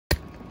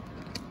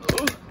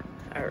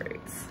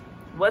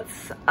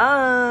What's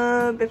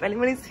up? If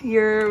anybody's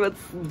here,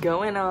 what's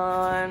going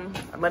on?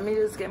 Let me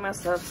just get my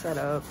stuff set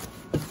up.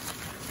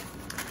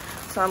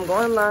 So I'm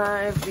going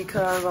live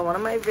because on one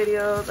of my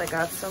videos I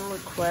got some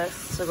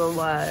requests to go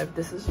live.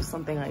 This is just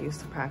something I used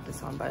to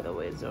practice on, by the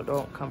way, so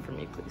don't come for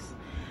me, please.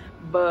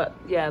 But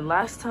yeah,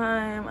 last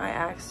time I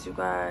asked you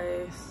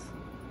guys,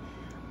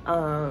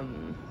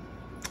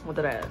 what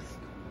did I ask?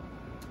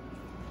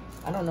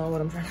 I don't know what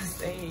I'm trying to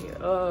say.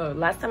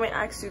 Last time I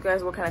asked you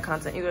guys what kind of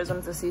content you guys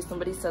wanted to see.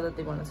 Somebody said that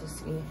they wanted to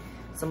see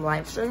some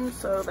live streams,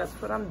 so that's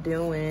what I'm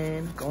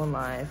doing, going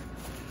live.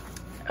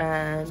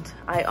 And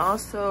I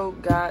also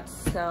got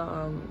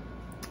some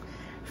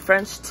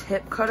French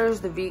tip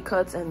cutters, the V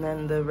cuts, and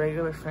then the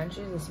regular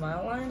Frenchies, the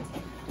smile lines.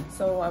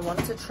 So I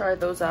wanted to try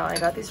those out. I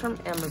got these from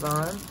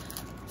Amazon.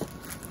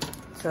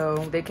 So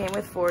they came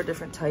with 4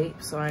 different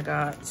types. So I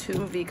got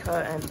 2 V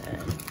cut and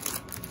then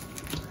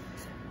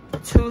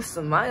 2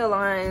 smile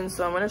lines.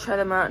 So I'm gonna try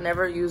them out.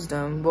 Never used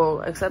them,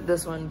 well, except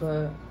this one,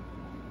 but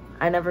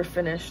I never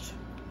finished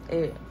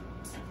it.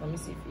 Let me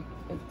see if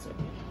it's okay.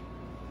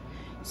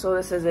 So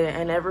this is it.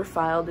 I never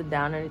filed it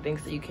down or anything,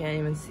 so you can't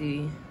even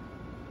see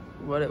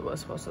what it was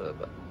supposed to look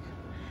like.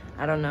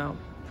 I don't know,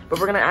 but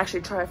we're gonna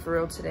actually try for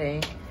real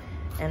today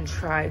and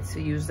try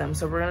to use them.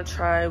 So we're gonna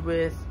try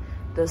with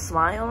the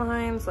smile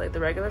lines, like the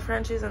regular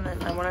Frenchies, and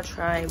then I want to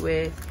try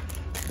with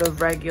the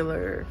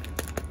regular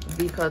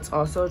V cuts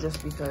also,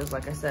 just because,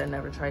 like I said, I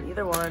never tried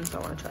either one, so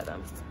I want to try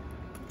them.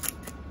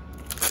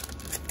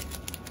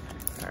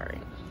 All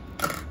right.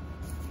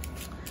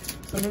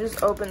 So let me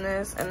just open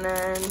this, and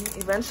then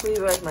eventually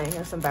you guys might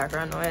hear some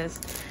background noise.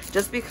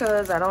 Just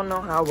because I don't know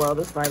how well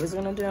this vibe is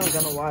gonna do, I'm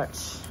gonna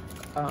watch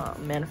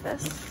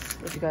Manifest.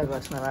 If you guys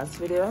watched my last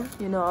video,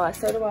 you know I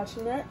started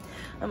watching that.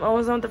 I'm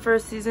almost on the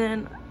first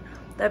season.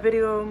 That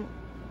video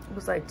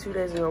was like 2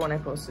 days ago when I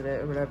posted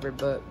it or whatever,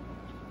 but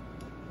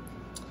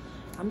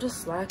I'm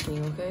just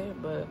slacking, okay?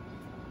 But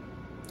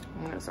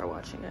I'm gonna start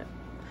watching it.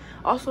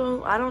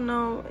 Also, I don't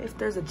know if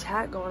there's a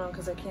chat going on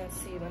because I can't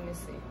see. Let me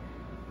see.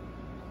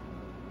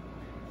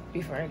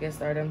 Before I get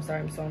started, I'm sorry,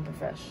 I'm so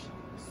unprofessional.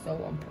 So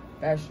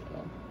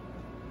unprofessional.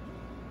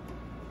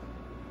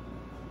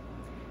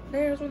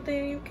 There's one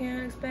thing you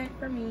can't expect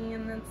from me,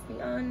 and that's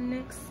the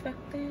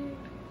unexpected.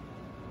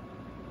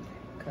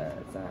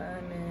 Cause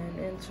I'm an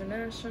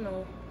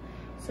international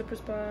super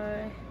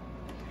spy.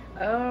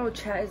 Oh,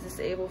 chat is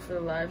disabled for the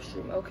live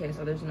stream. Okay,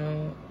 so there's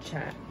no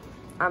chat.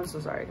 I'm so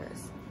sorry,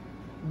 guys.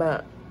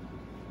 But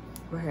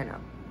we're here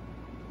now.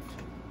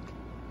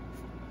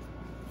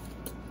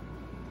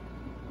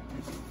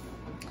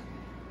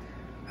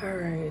 All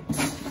right.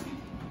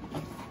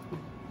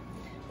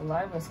 The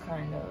live was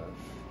kind of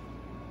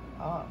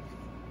off.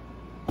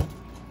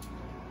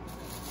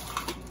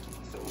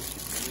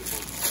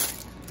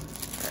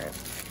 All right.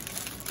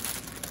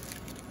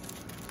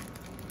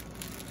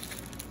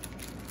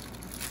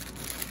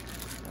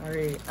 All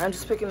right. I'm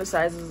just picking the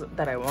sizes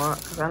that I want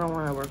because I don't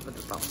want to work with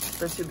the thumbs.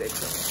 They're too big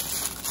for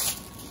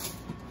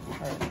me.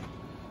 All right.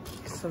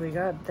 So we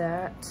got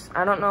that.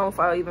 I don't know if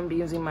I'll even be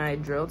using my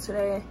drill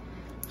today,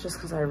 just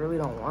because I really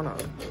don't want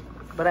to,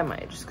 but I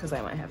might, just because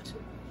I might have to.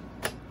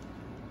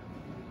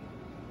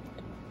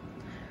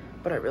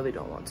 But I really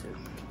don't want to.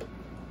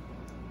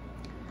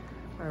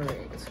 All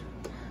right.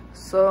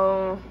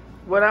 So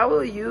what I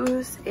will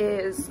use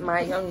is my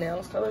Young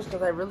Nails colors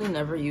because I really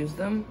never use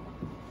them.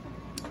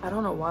 I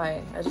don't know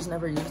why. I just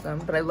never use them,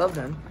 but I love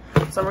them.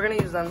 So we're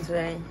gonna use them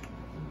today.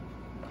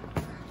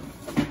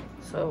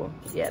 So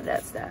yeah,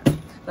 that's that.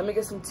 Let me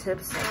get some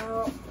tips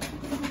out.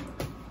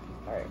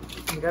 All right,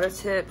 we got our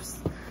tips.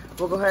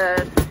 We'll go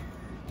ahead,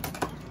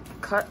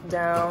 cut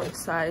down,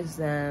 size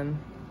them,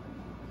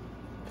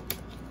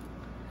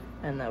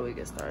 and then we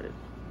get started.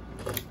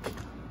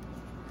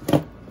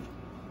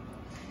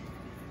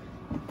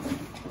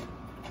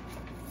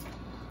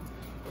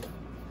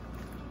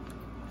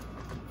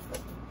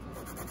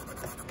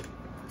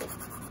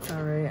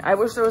 All right, I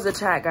wish there was a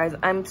chat, guys.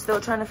 I'm still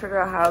trying to figure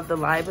out how the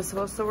live is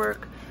supposed to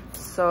work,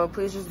 so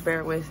please just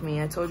bear with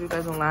me. I told you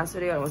guys in the last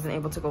video I wasn't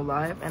able to go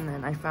live, and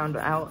then I found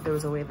out there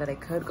was a way that I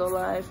could go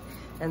live,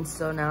 and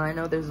so now I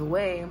know there's a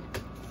way,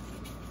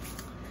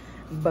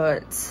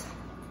 but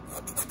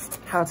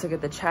how to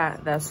get the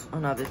chat, that's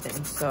another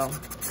thing. So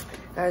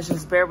guys,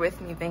 just bear with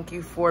me. Thank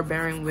you for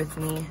bearing with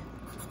me.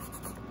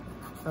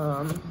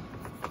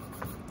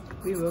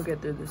 We will get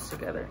through this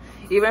together.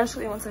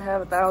 Eventually, once I have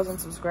 1,000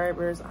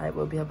 subscribers, I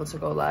will be able to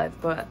go live,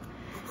 but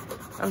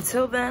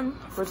until then,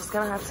 we're just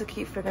gonna have to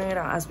keep figuring it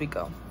out as we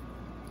go.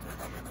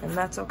 And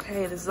that's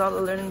okay. This is all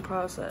a learning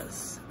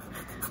process.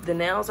 The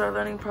nails are a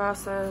learning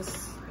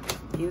process.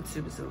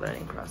 YouTube is a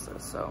learning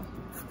process, so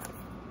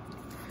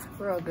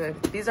we're all good.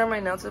 These are my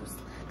nail tips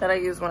that I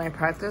use when I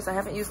practice. I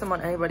haven't used them on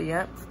anybody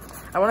yet.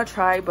 I want to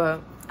try, but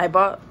I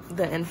bought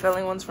the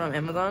infilling ones from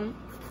Amazon,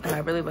 and I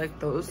really like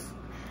those.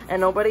 And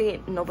nobody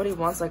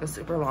wants like a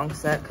super long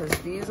set because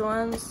these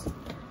ones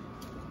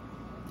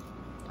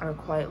are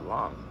quite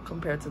long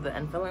compared to the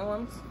infilling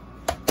ones.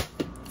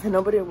 And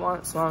nobody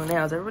wants long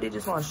nails. Everybody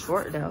just wants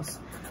short nails.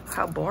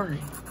 How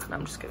boring. No,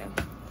 I'm just kidding.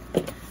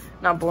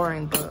 not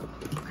boring, but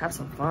have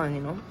some fun,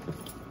 you know?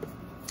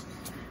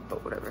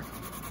 But whatever.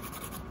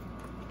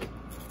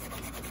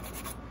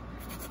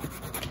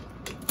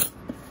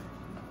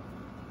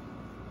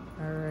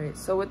 Alright,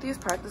 so with these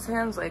practice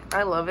hands, like,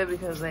 I love it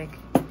because, like,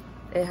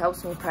 it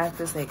helps me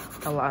practice, like,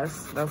 a lot of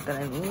stuff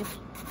that I need.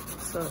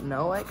 So,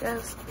 no, I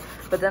guess.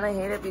 But then I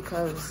hate it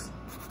because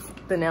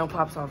the nail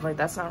pops off. Like,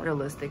 that's not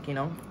realistic, you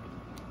know?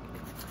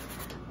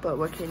 But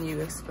what can you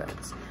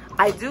expect?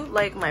 I do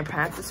like my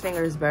practice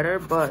fingers better,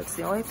 but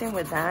the only thing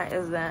with that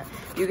is that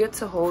you get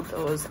to hold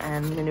those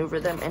and maneuver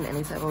them in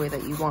any type of way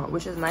that you want,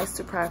 which is nice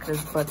to practice,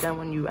 but then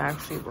when you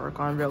actually work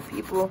on real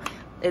people,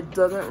 it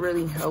doesn't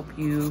really help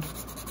you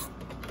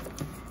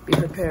be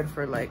prepared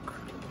for, like,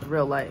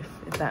 real life,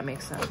 if that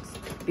makes sense,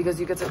 because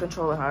you get to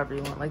control it however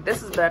you want. Like,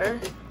 this is better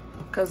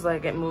because,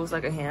 like, it moves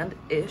like a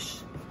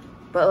hand-ish,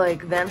 but,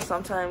 like, then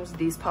sometimes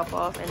these pop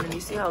off, and then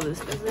you see how this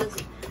is,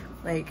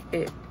 like,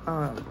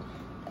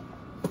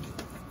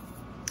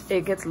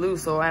 it gets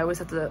loose, so I always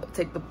have to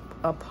take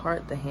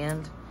apart the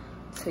hand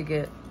to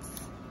get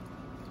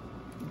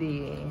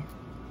the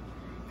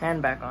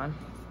hand back on.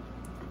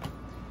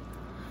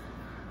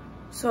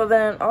 So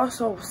then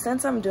also,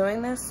 since I'm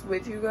doing this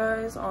with you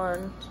guys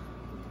on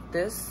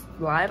this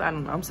live, I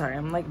don't know, I'm sorry,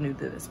 I'm like new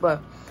to this,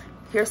 but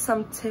here's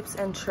some tips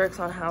and tricks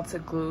on how to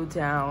glue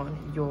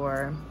down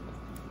your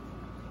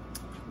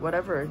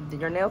whatever,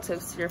 your nail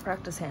tips to your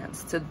practice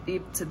hands, to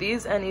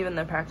these and even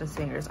the practice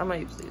fingers. I'm gonna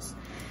use these.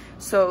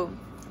 So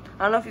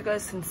I don't know if you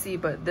guys can see,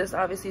 but this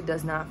obviously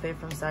does not fit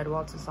from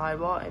sidewall to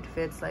sidewall. It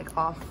fits like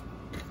off.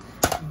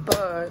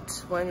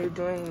 But when you're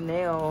doing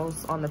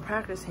nails on the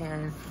practice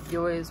hand, you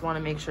always want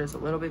to make sure it's a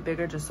little bit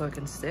bigger just so it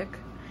can stick.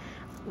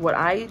 What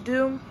I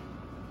do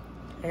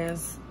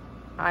is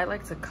I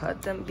like to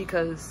cut them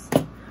because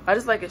I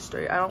just like it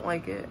straight. I don't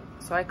like it.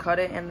 So I cut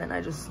it and then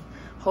I just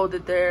hold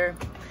it there.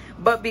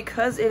 But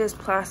because it is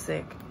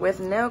plastic, with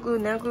nail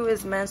glue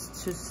is meant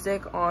to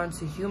stick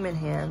onto human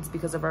hands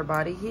because of our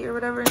body heat or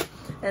whatever.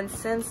 And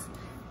since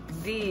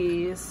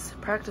these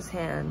practice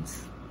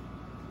hands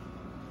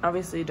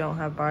obviously don't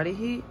have body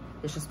heat,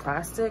 it's just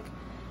plastic,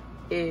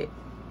 I'm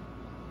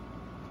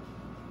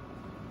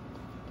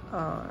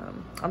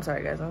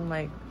sorry guys, I'm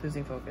like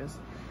losing focus.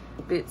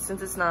 But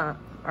since it's not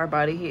our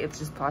body heat, it's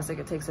just plastic,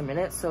 it takes a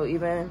minute. So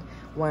even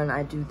when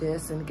I do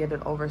this and get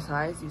it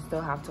oversized, you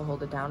still have to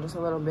hold it down just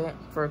a little bit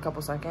for a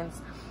couple seconds,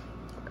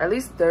 at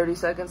least 30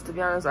 seconds to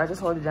be honest. I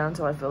just hold it down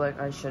until I feel like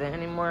I shouldn't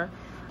anymore.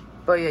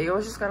 But yeah, you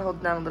always just gotta hold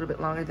it down a little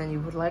bit longer than you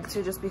would like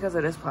to, just because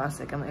it is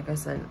plastic, and like I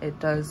said, it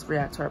does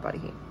react to our body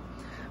heat.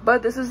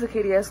 But this is the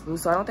KDS glue,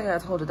 so I don't think I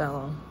have to hold it that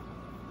long.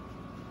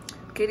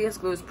 KDS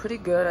glue is pretty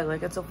good. I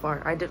like it so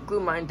far. I did glue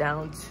mine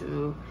down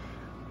to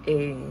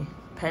a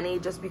penny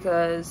just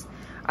because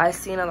I've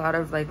seen a lot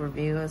of like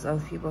reviews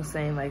of people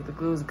saying like the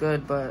glue is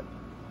good, but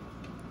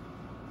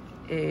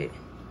it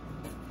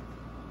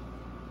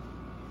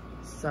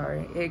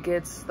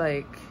gets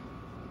like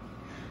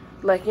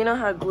you know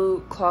how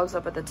glue clogs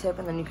up at the tip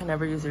and then you can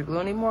never use your glue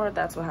anymore?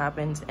 That's what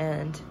happens,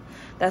 and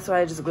that's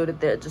why I just glued it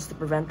there, just to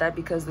prevent that,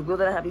 because the glue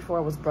that I had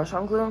before was brush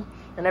on glue,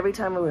 and every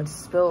time it would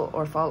spill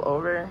or fall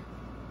over,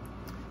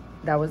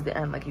 that was the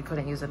end. Like, you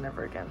couldn't use it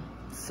ever again.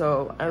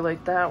 So I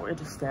like that where it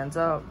just stands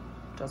up,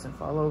 doesn't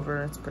fall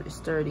over, it's pretty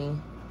sturdy.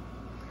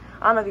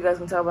 I don't know if you guys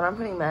can tell, but I'm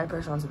putting mad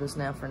pressure onto this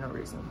nail for no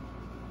reason.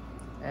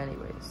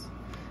 Anyways,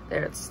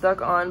 there, it's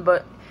stuck on,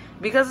 but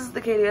because it's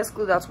the KDS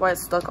glue, that's why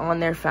it's stuck on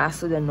there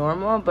faster than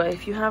normal. But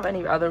if you have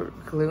any other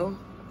glue,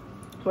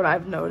 what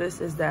I've noticed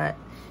is that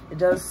it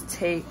does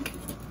take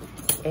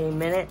a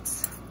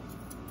minute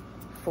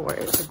for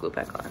it to glue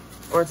back on,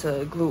 or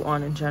to glue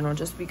on in general,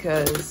 just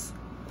because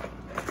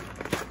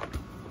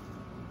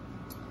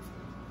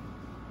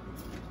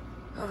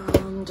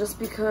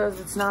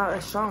it's not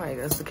as strong, I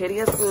guess. The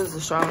KDS glue is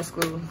the strongest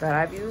glue that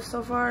I've used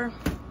so far.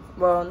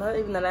 Well, not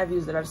even that I've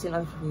used it, I've seen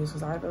other people use,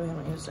 because I really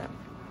haven't used it.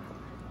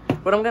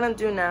 What I'm gonna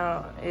do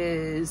now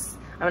is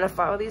I'm gonna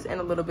file these in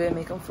a little bit,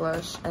 make them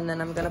flush, and then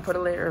I'm gonna put a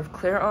layer of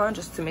clear on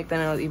just to make the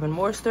nails even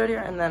more sturdier,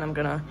 and then I'm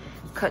gonna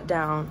cut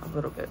down a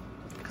little bit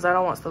because I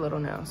don't want stiletto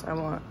nails. I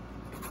want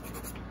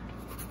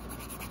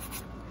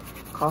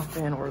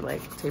coffin or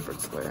like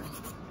tapered square.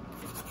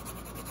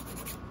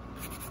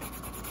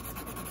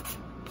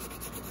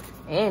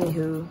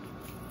 Anywho,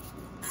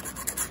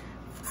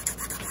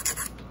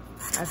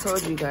 I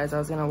told you guys I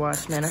was gonna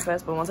watch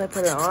Manifest, but once I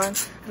put it on, I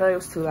felt like it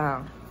was too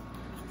loud.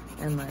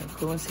 And like,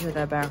 who wants to hear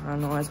that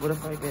background noise? What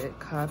if I get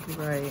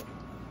copyright?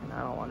 And I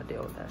don't want to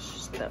deal with that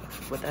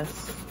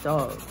stuff.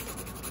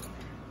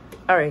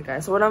 All right,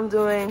 guys. So what I'm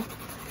doing,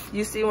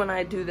 you see when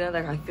I do that,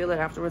 like I feel it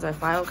afterwards. I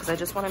file because I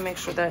just want to make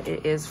sure that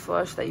it is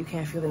flush, that you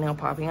can't feel the nail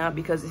popping out.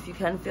 Because if you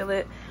can feel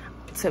it,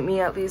 to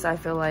me at least, I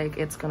feel like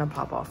it's gonna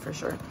pop off for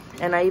sure.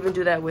 And I even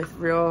do that with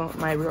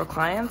my real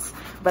clients.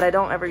 But I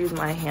don't ever use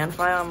my hand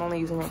file. I'm only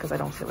using it because I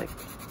don't feel like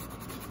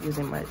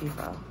using my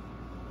e-file.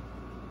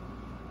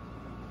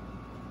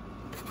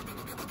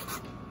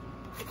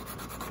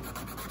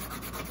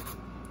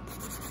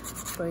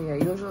 But yeah,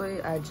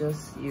 usually I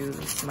just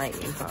use my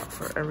ink pot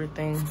for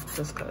everything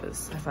just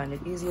because I find it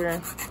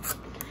easier.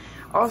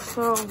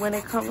 Also, when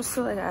it comes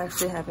to like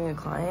actually having a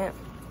client,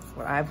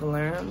 what I've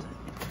learned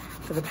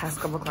for the past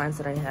couple clients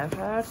that I have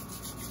had,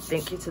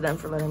 thank you to them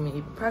for letting me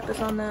even practice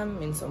on them,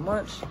 it means so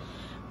much.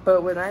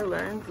 But when I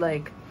learned,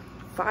 like,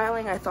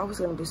 filing I thought was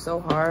gonna be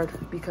so hard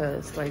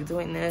because like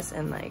doing this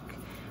and like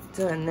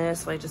doing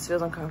this like just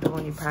feels uncomfortable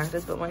when you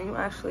practice, but when you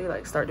actually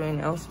like start doing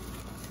nails,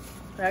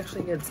 it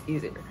actually gets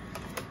easier.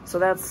 So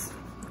that's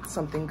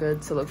something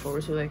good to look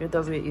forward to. Like, it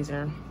does get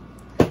easier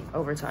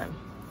over time.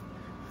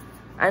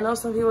 I know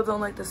some people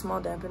don't like the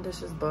small dampen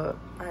dishes, but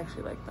I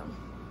actually like them.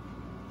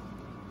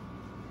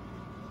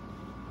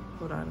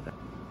 Hold on.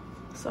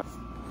 So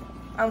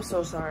I'm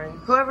so sorry.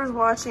 Whoever's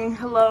watching,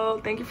 hello.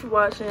 Thank you for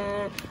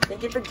watching.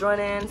 Thank you for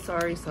joining.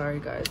 Sorry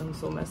guys. I'm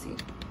so messy.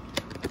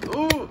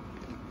 Ooh.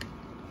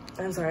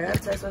 I'm sorry. I had a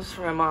text message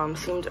from my mom.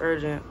 Seemed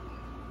urgent.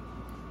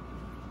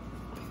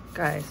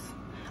 Guys,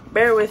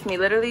 bear with me.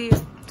 Literally,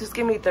 just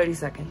give me 30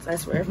 seconds. I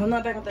swear. If I'm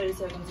not back in 30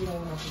 seconds, you don't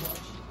even have to watch.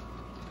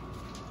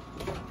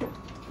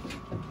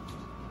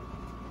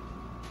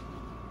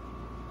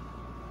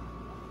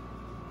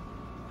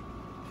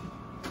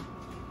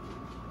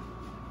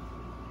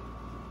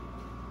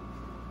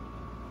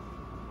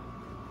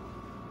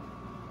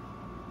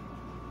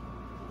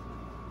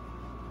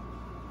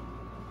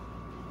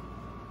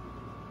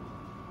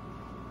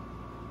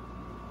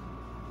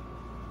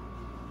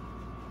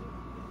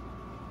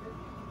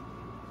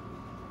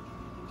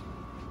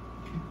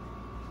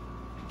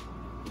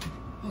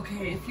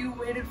 Okay, if you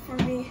waited for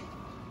me,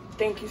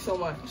 thank you so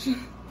much.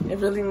 It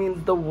really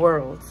means the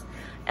world.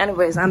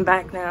 Anyways, I'm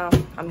back now.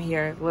 I'm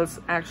here. Let's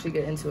actually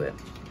get into it.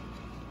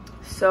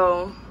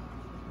 So,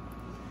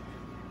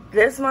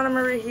 this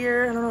monomer right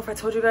here, I don't know if I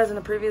told you guys in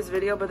the previous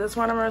video, but this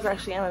monomer is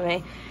actually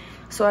MMA.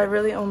 So I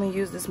really only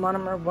use this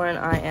monomer when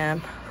I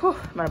am,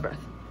 my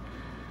breath.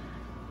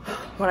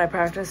 When I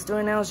practice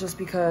doing nails, just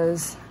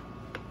because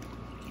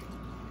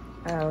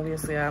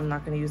obviously I'm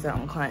not going to use that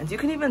on clients. You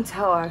can even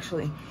tell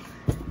actually.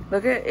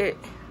 Look at it,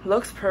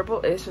 looks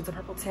purple-ish, it's a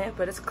purple tint,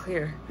 but it's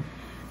clear.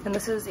 And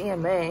this is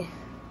EMA.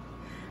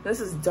 This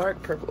is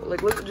dark purple.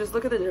 Like, just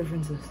look at the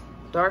differences.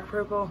 Dark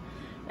purple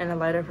and a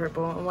lighter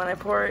purple. And when I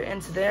pour it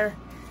into there,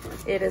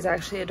 it is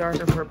actually a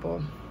darker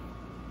purple.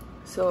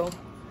 So,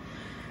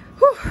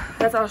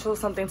 that's also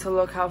something to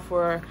look out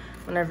for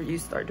whenever you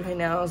start doing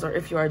nails, or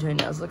if you are doing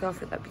nails, look out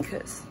for that,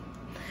 because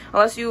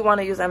unless you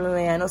want to use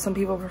MMA, I know some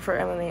people prefer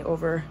MMA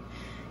over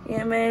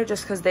EMA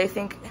just because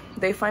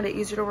they find it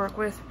easier to work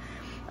with.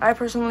 I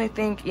personally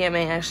think EMA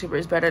actually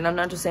works better, and I'm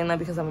not just saying that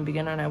because I'm a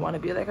beginner and I want to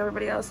be like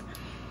everybody else,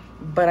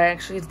 but I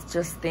actually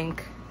just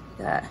think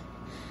that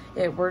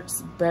it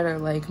works better.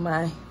 Like,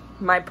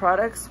 my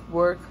products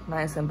work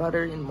nice and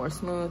buttery and more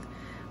smooth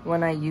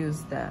when I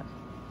use that.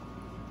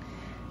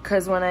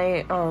 Because when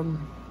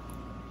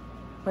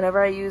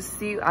whenever I use,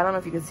 I don't know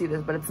if you can see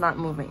this, but it's not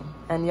moving,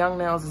 and Young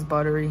Nails is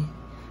buttery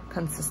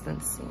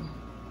consistency.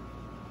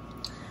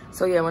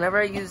 So yeah, whenever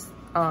I use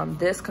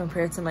this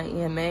compared to my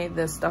EMA,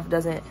 this stuff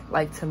doesn't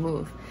like to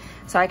move.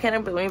 So I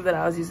can't believe that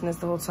I was using this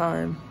the whole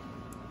time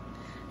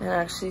and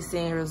actually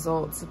seeing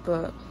results,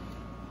 but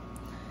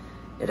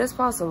it is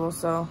possible,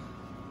 so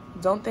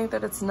don't think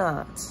that it's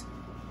not.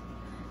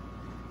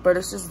 But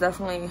it's just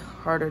definitely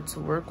harder to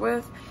work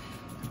with.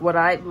 What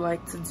I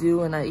like to do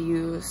when I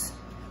use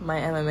my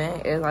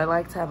MMA is I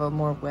like to have a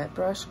more wet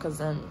brush, because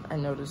then I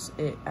notice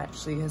it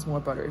actually is more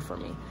buttery for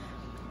me.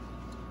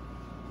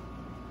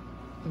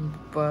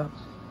 But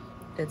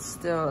it's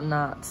still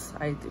not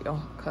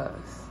ideal,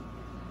 because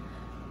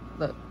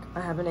look,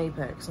 I have an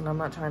apex and I'm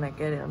not trying to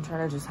get it. I'm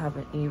trying to just have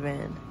an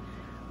even,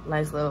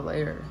 nice little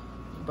layer,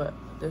 but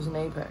there's an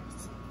apex.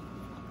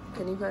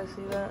 Can you guys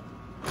see that?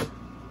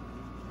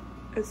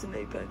 It's an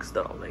apex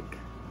though. Like,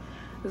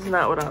 this is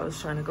not what I was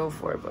trying to go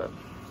for, but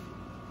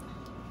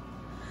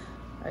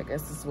I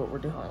guess this is what we're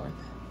dealing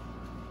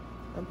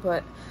with.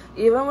 But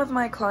even with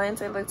my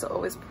clients, I like to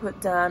always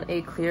put down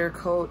a clear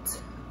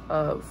coat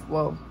of,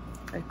 well,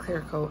 a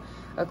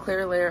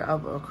clear layer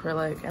of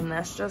acrylic, and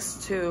that's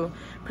just to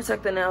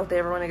protect the nail if they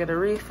ever want to get a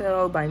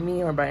refill by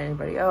me or by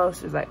anybody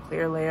else. There's that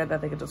clear layer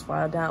that they can just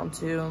file down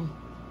to,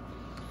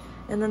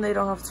 and then they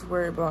don't have to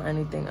worry about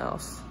anything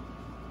else.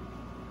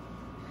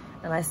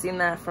 And I seen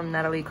that from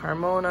Natalie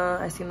Carmona.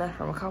 I seen that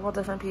from a couple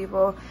different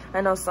people. I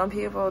know some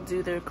people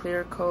do their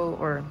clear coat,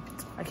 or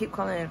I keep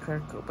calling it a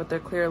clear coat, but their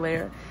clear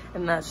layer,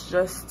 and that's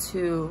just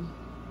to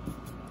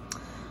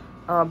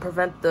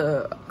prevent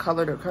the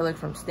colored acrylic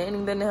from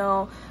staining the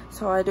nail.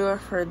 So I do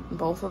it for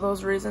both of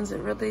those reasons.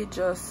 It really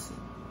just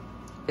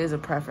is a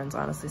preference,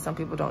 honestly. Some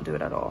people don't do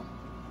it at all,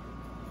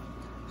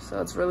 so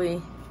it's really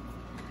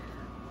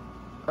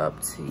up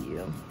to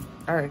you.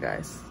 All right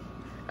guys,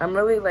 I'm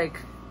really like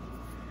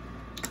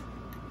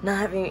not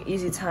having an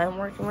easy time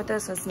working with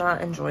this. It's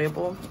not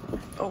enjoyable.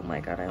 Oh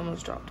my god, I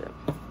almost dropped it.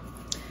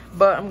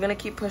 But I'm gonna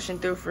keep pushing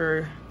through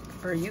for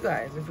you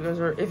guys. If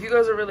you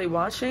guys are really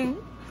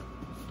watching,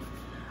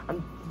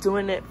 I'm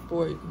doing it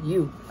for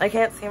you. I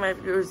can't see my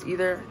viewers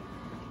either,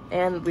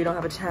 and we don't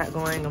have a chat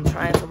going. I'm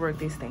trying to work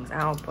these things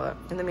out, but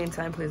in the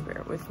meantime, please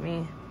bear with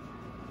me.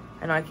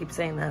 I know I keep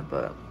saying that,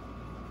 but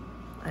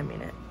I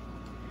mean it.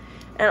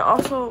 And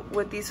also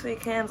with these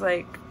fake hands,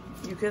 like,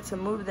 you get to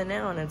move the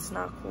nail and it's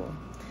not cool.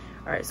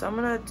 All right, so I'm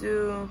gonna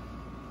do,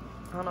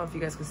 I don't know if you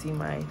guys can see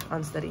my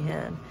unsteady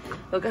hand.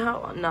 Look at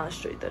how not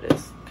straight that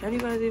is. Can you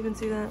guys even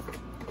see that?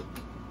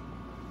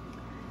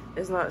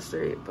 It's not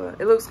straight, but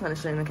it looks kind of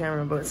straight in the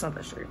camera, but it's not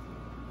that straight.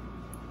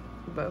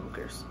 But who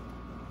cares?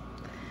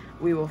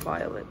 We will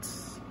file it.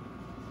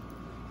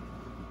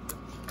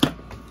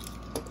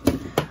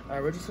 All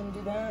right, we're just gonna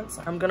do that.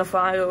 I'm gonna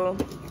file.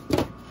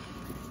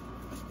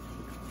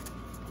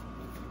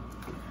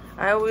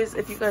 I always,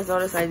 if you guys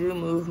notice, I do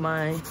move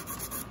my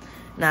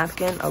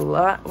napkin a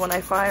lot when I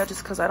file,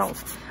 just because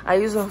I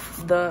use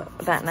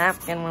that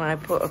napkin when I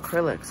put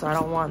acrylic, so I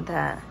don't want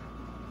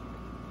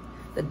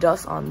the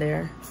dust on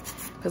there,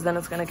 because then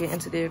it's gonna get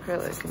into the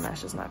acrylic and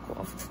that's just not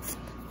cool.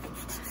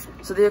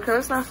 So the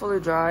acrylic's not fully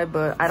dry,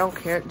 but I don't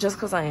care. Just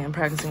because I am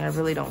practicing, I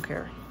really don't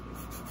care.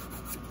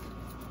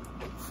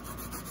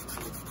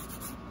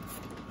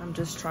 I'm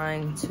just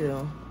trying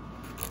to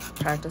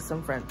practice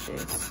some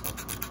frenchies.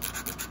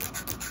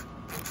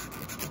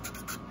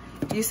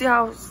 You see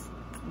how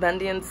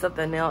bendy and stuff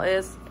the nail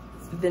is?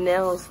 The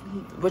nails,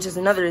 which is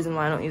another reason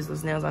why I don't use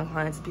those nails on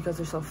clients, because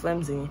they're so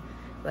flimsy.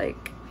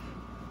 Like,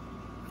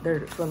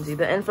 they're flimsy.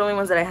 The infilling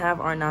ones that I have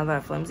are not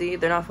that flimsy.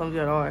 They're not flimsy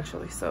at all,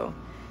 actually, so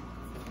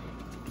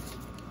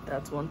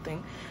that's one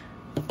thing.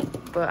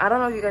 But I don't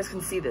know if you guys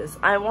can see this.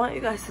 I want you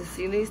guys to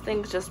see these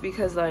things just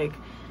because, like,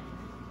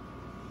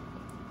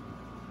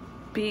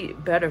 be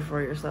better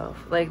for yourself.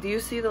 Like, do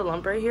you see the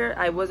lump right here?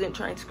 I wasn't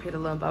trying to create a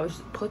lump. I was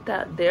just put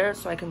that there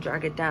so I can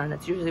drag it down.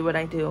 That's usually what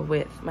I do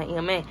with my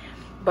EMA.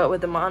 But with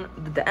the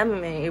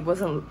MMA, it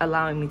wasn't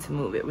allowing me to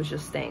move. It was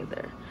just staying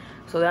there.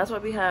 So that's why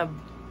we have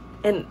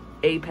an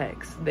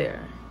apex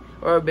there,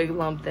 or a big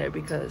lump there,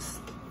 because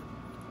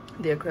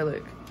the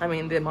acrylic, I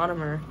mean the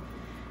monomer,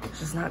 is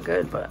just not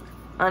good. But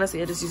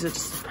honestly, I just use it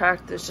just to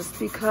practice, just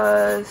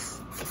because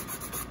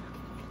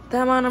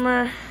that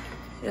monomer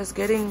is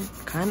getting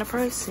kind of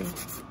pricey.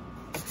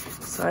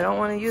 So I don't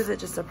want to use it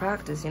just to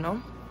practice, you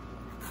know?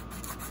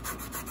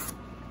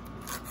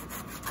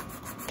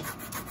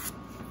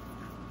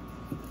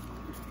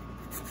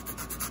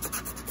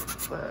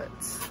 But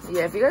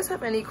yeah, if you guys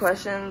have any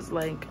questions,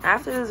 like,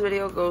 after this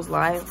video goes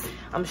live,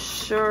 I'm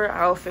sure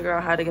I'll figure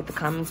out how to get the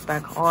comments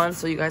back on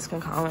so you guys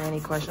can comment any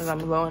questions down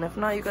below. And if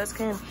not, you guys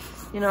can,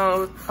 you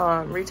know,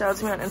 reach out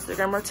to me on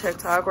Instagram or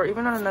TikTok, or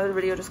even on another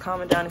video. Just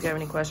comment down if you have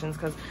any questions,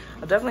 because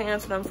I'll definitely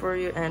answer them for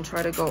you and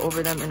try to go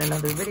over them in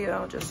another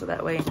video, just so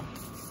that way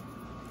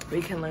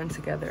we can learn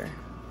together.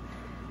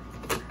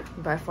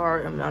 By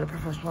far, I'm not a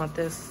professional at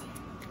this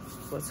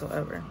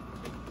whatsoever.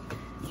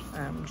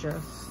 I'm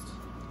just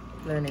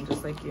learning,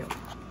 just like you.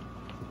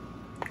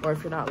 Or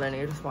if you're not learning,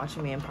 you're just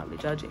watching me and probably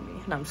judging me.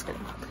 No, I'm just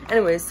kidding.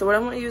 Anyways, so what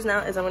I'm going to use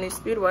now is I'm going to use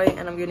Speed White,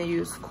 and I'm going to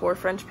use Core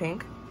French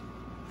Pink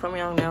from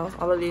Young Nails.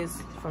 All of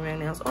these from Young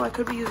Nails. Oh, I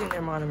could be using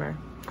their monomer.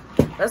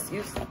 Let's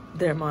use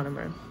their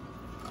monomer.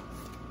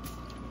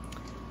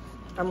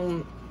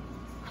 You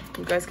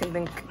guys can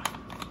think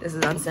this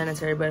is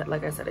unsanitary, but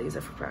like I said, I use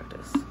it for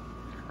practice.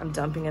 I'm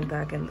dumping it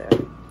back in there.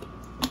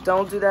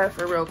 Don't do that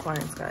for real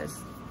clients, guys.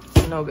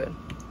 It's no good.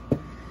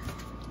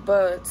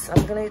 But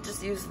I'm gonna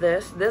just use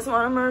this. This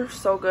monomer is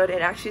so good.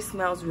 It actually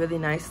smells really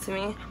nice to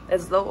me.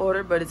 It's low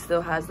odor, but it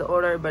still has the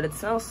odor, but it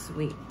smells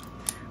sweet.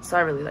 So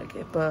I really like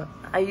it. But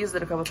I used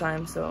it a couple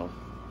times, so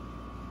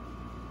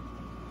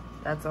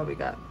that's all we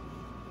got.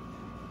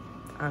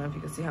 I don't know if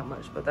you can see how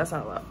much, but that's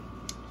not a lot.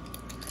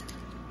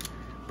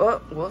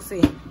 But we'll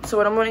see. So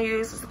what I'm gonna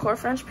use is the Core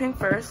French Pink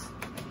first.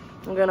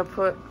 I'm gonna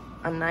put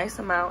a nice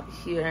amount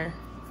here,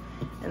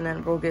 and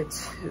then we'll get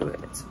to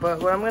it.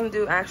 But what I'm gonna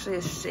do actually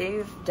is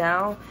shave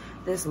down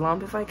this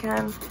lump if I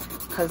can,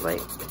 because,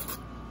 like,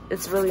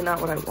 it's really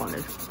not what I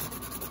wanted.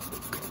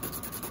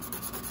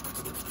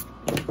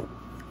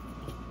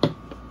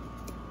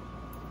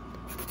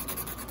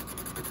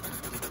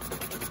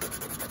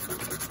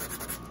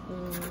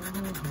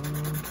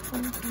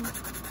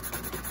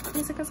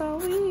 Music is all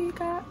we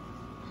got.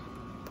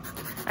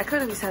 I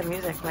could have just had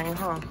music playing,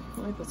 huh?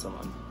 Let me put some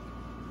on.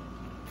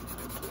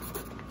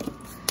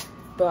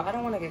 But I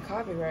don't want to get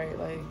copyright.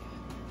 Like,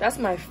 that's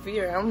my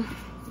fear. I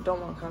don't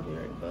want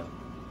copyright, but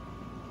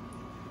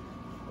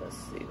let's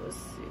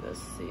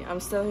see. I'm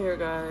still here,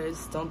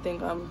 guys. Don't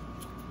think I'm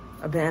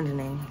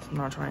abandoning. I'm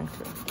not trying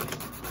to.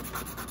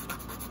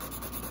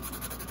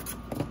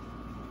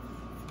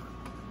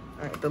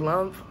 All right, the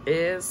lump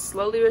is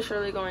slowly but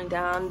surely going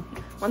down.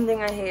 One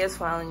thing I hate is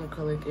filing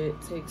acrylic. It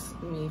takes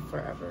me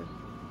forever,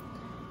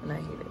 and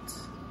I hate it.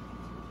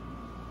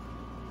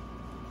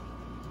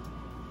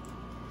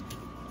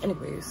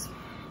 Anyways,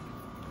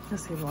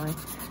 let's see why.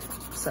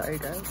 Sorry,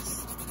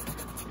 guys.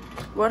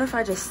 What if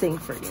I just sing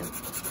for you?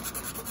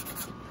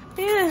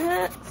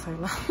 Yeah. Sorry.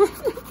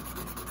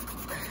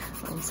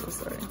 I'm so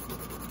sorry.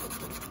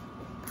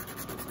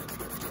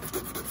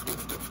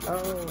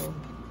 Oh.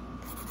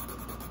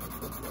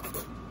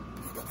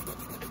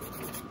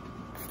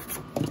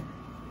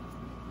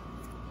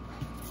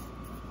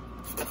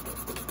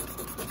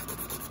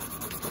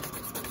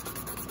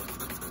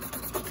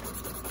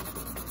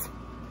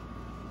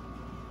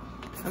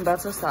 I'm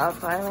about to stop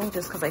filing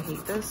just because I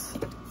hate this.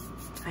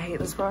 I hate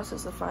this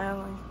process of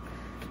filing.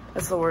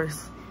 It's the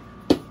worst.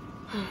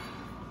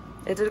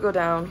 It did go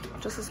down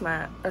just a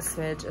smidge.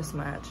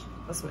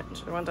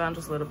 It went down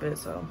just a little bit,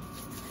 so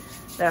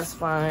that's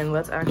fine.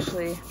 Let's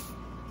actually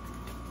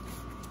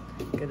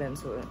get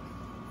into it.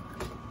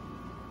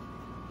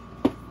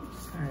 All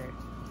right.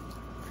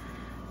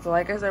 So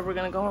like I said, we're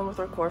gonna go in with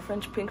our core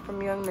French pink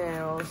from Young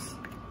Nails.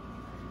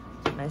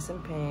 Nice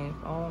and pink.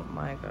 Oh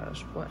my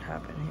gosh, what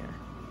happened here?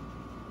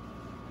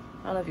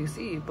 I don't know if you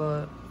see,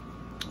 but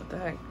what the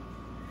heck?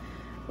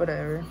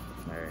 Whatever.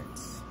 All right.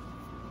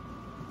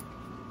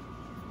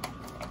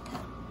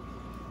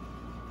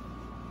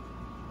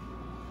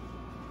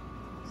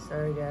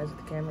 Sorry guys,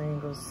 with the camera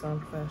angles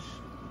sound fresh.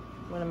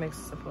 I'm gonna mix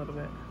this up a little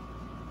bit.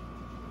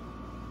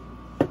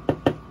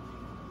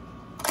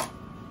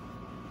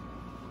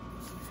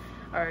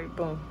 All right,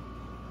 boom.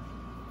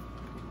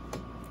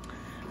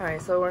 All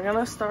right, so we're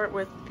gonna start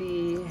with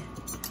the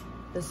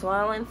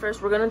smile line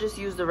first. We're gonna just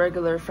use the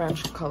regular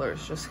French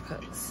colors just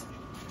because.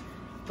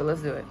 But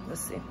let's do it,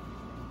 let's see.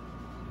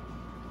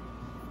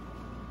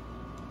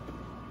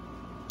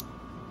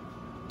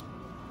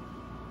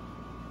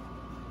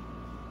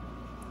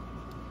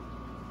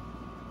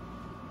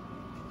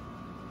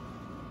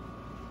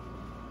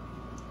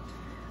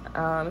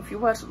 If you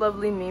watch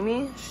Lovely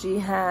Mimi, she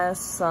has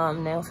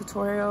some nail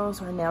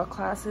tutorials or nail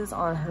classes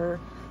on her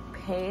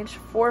page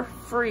for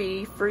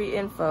free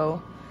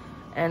info,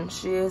 and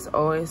she is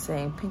always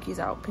saying pinkies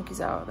out,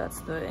 pinkies out. That's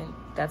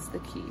the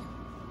key.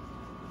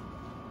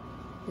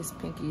 Is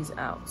pinkies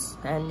out.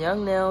 And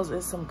Young Nails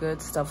is some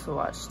good stuff to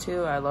watch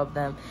too. I love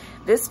them.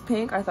 This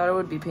pink, I thought it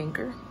would be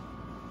pinker,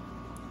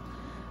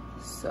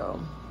 so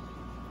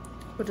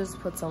we'll just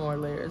put some more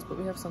layers, but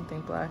we have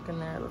something black in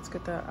there. Let's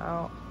get that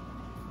out.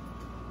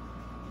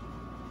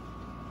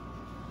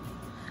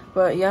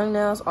 But Young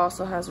Nails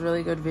also has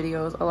really good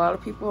videos. A lot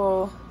of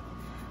people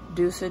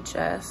do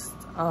suggest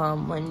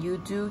when you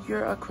do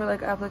your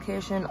acrylic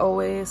application,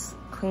 always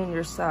clean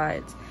your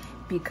sides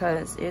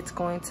because it's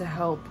going to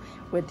help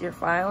with your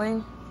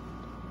filing,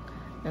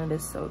 and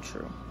it's so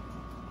true.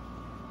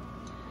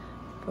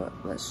 But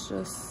let's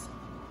just,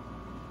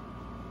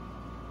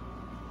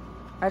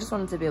 I just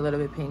want it to be a little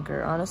bit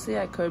pinker. Honestly,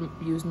 I could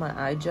use my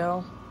eye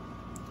gel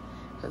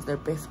because they're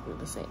basically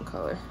the same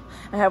color.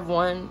 I have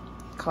one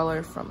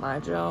color from my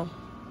gel,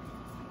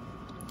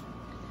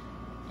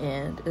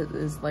 and it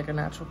is like a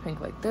natural pink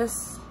like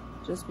this,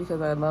 just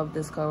because I love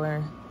this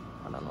color.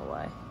 I don't know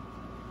why.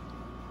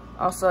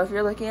 Also, if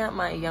you're looking at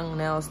my Young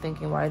Nails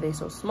thinking why are they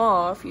so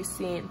small, if you've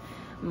seen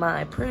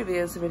my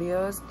previous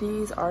videos,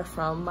 these are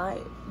from my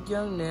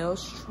Young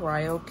Nails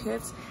trial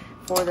kits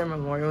for their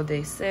Memorial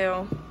Day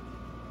sale.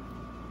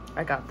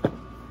 I got them.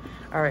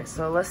 All right,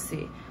 so let's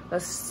see,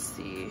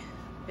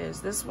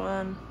 is this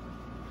one,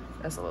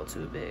 that's a little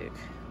too big.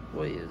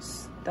 We'll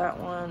use that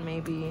one,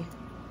 maybe.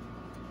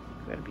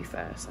 We gotta be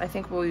fast. I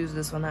think we'll use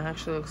this one. That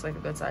actually looks like a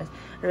good size.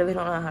 I really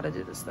don't know how to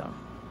do this though.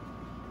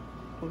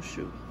 Oh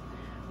shoot,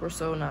 we're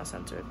so not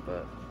centered,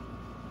 but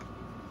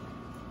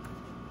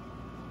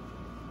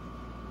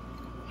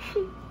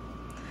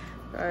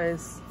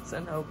guys,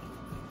 send help.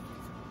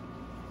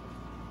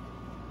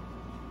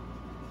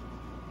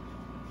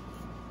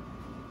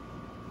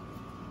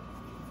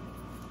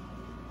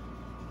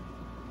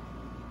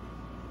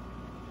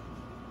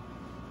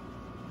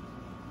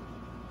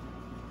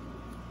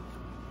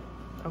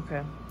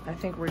 Okay, I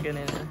think we're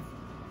getting there.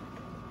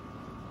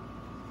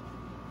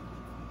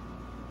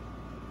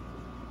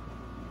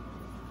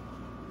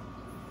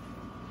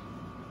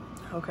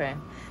 Okay,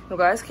 you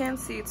guys can't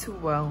see too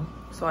well,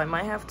 so I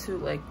might have to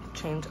like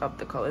change up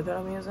the color that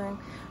I'm using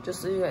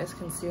just so you guys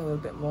can see a little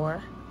bit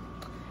more.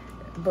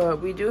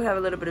 But we do have a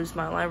little bit of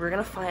smile line. We're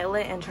gonna file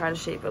it and try to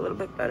shape it a little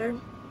bit better.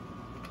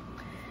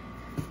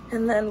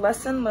 And then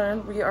lesson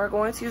learned, we are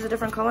going to use a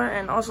different color,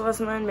 and also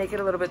lesson learned, make it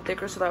a little bit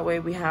thicker so that way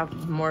we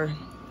have more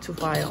to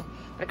file.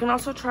 I can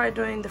also try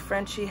doing the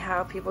Frenchie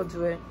how people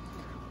do it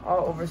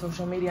all over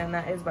social media, and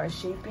that is by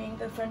shaping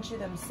the Frenchie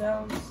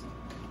themselves.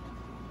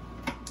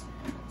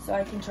 So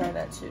I can try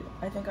that too.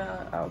 I think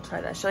I'll try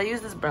that. Should I use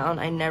this brown?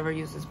 I never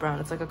use this brown.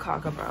 It's like a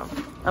cocoa brown.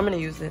 I'm gonna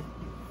use it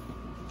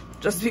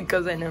just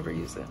because I never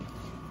use it,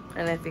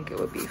 and I think it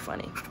would be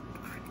funny.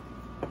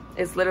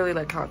 It's literally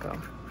like cocoa.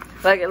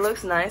 Like, it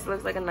looks nice. It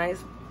looks like a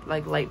nice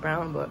like light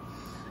brown, but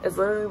it's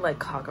literally like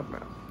cocoa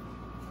brown.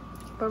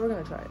 But we're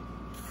gonna try it.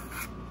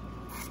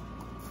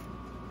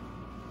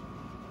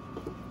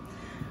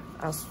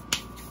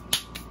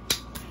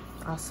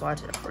 I'll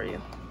swatch it for you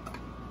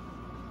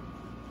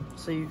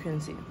so you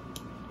can see.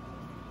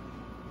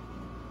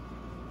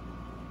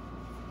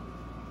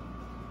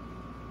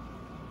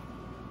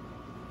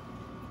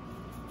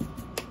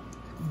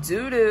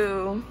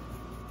 Doo-doo.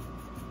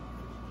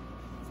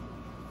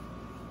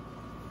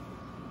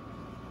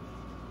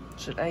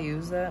 Should I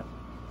use that?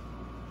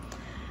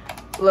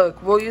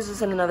 Look, we'll use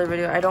this in another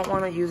video. I don't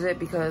want to use it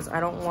because I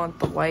don't want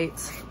the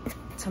whites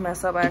to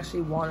mess up. I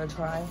actually want to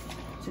try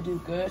to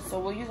do good, so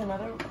we'll use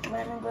another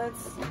Lemon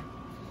Glitz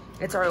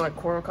It's our like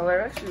coral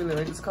color. I actually really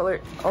like this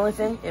color. Only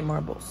thing, it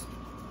marbles.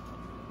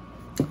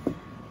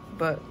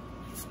 But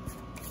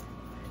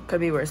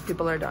could be worse.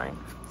 People are dying.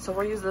 So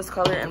we'll use this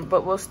color,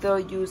 but we'll still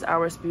use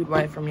our Speed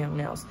White from Young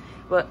Nails.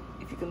 But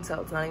if you can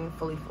tell, it's not even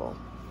fully full.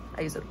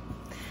 I use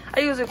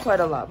it quite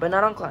a lot, but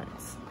not on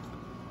clients.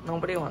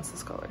 Nobody wants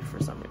this color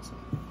for some reason.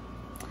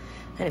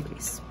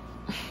 Anyways.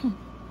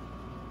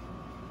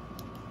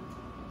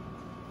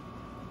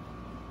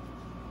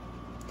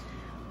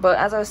 But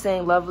as I was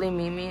saying, Lovely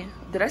Mimi,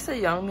 did I say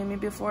Young Mimi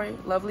before?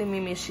 Lovely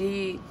Mimi,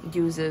 she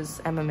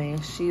uses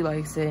MMA. She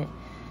likes it,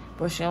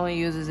 but she only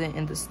uses it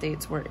in the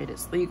states where it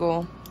is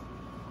legal.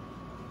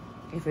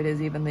 If it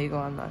is even legal,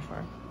 I'm not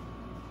sure.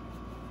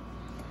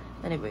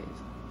 Anyways.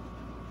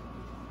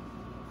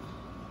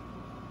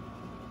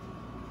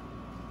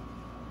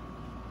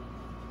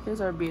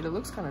 Here's our bead. It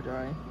looks kind of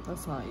dry.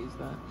 Let's not use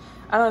that.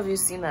 I don't know if you've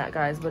seen that,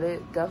 guys, but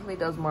it definitely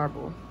does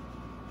marble.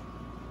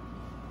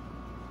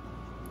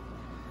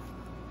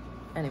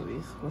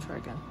 Anyways, we'll try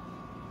again.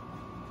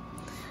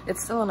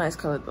 It's still a nice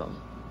color, though.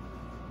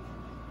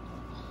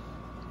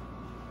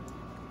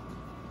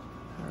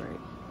 Alright,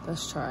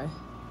 let's try.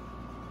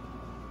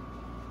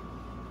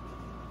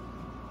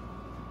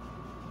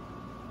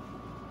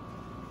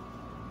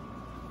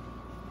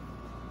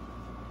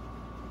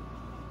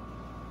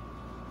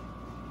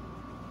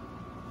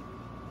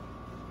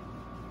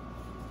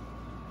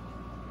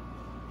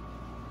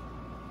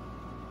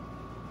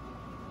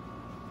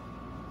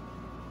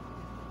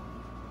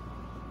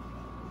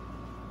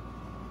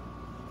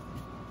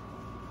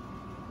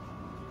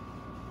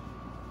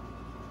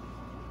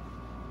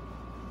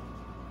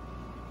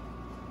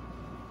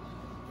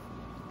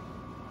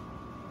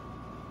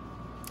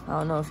 I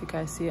don't know if you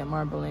guys see it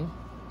marbling,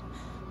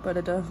 but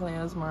it definitely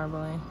is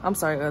marbling. I'm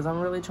sorry, guys. I'm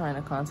really trying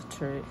to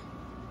concentrate.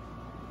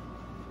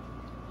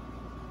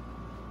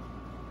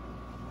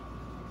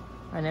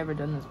 I never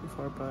done this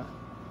before, but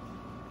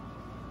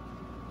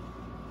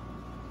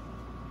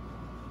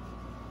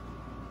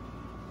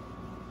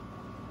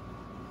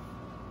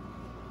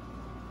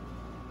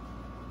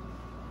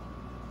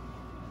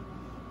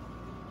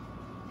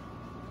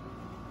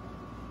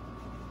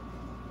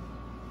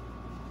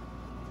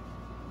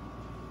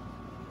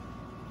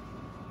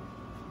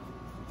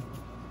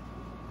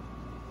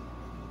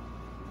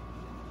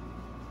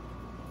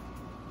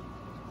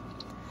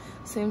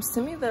seems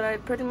to me that I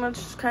pretty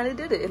much kind of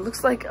did it. It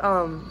looks like,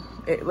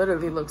 it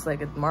literally looks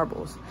like it's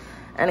marbles.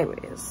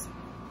 Anyways.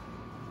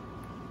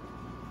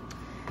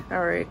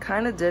 Alright,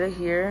 kind of did it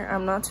here.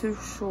 I'm not too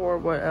sure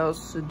what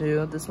else to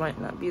do. This might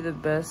not be the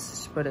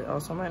best, but it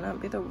also might not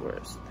be the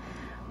worst.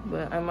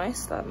 But I might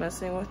stop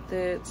messing with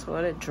it to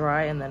let it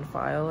dry and then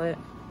file it.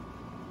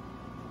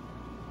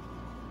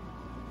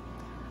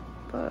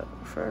 But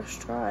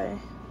first try.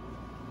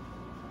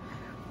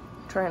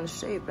 Trying the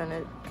shape, and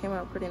it came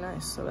out pretty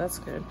nice, so that's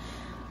good.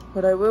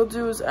 What I will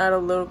do is add a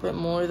little bit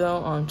more though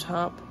on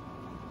top,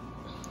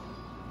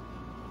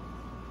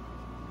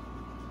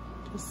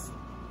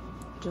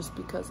 just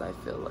because I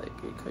feel like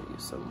it could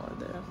use some more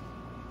there.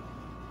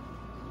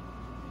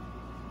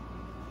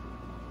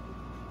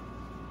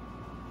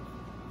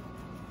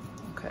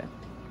 Okay,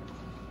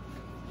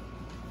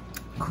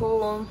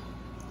 cool.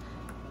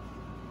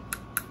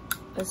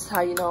 This is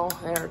how you know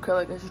your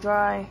acrylic is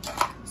dry.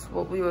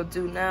 What we will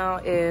do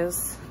now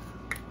is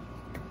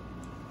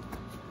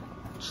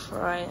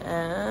try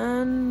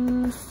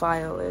and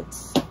file it.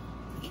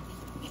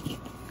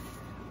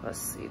 Let's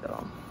see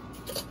though.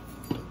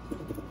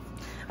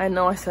 I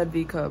know I said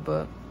V-cut,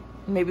 but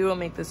maybe we'll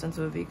make this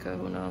into a V-cut,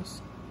 who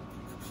knows?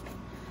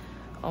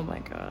 Oh my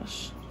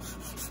gosh.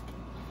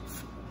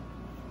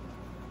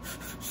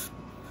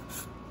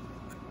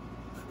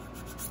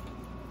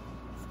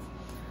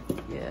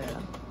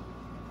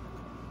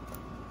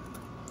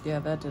 Yeah,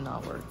 that did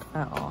not work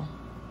at all.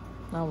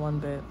 Not one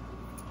bit.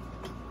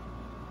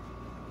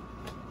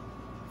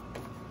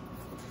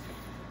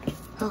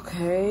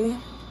 Okay.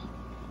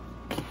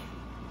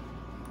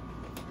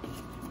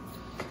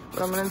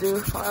 What I'm gonna do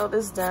is file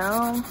this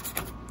down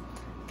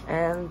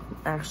and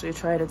actually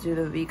try to do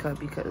the V-cut,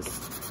 because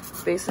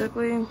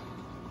basically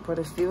what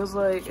it feels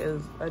like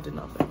is I did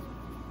nothing.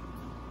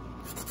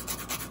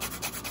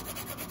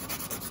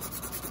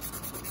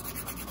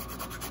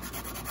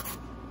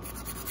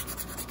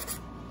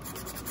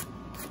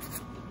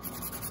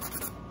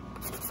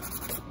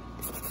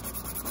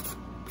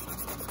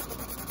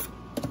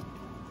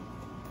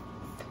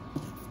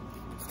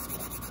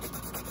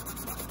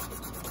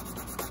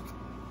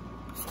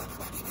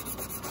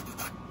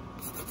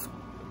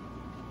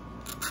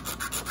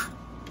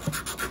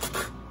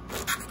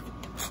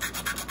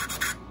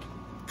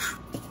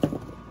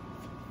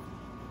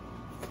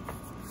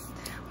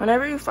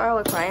 Whenever you file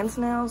a client's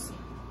nails,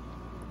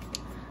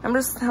 I'm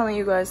just telling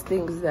you guys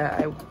things that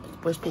I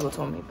wish people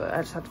told me, but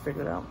I just have to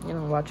figure it out, you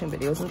know, watching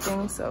videos and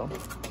things. So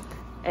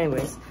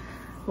anyways,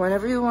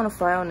 whenever you want to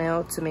file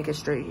nail to make it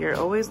straight here,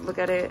 always look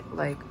at it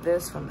like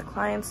this from the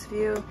client's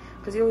view,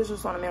 because you always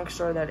just want to make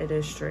sure that it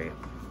is straight,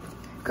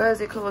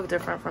 because it could look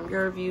different from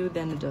your view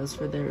than it does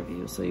for their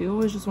view. So you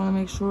always just want to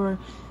make sure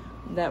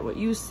that what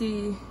you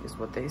see is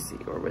what they see,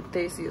 or what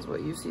they see is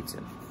what you see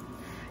too.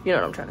 You know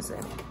what I'm trying to say.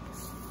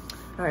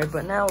 All right,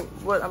 but now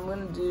what I'm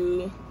gonna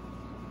do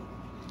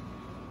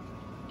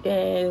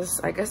is,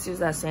 I guess, use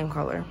that same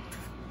color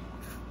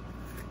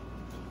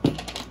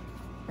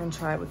and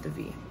try with the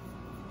V.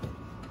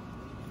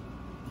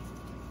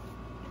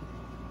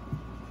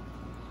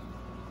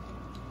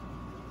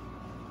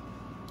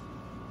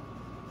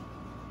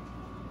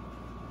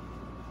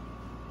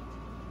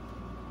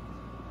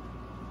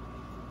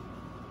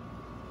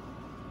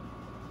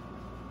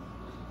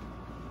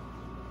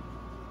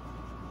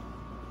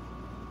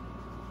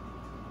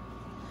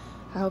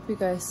 I hope you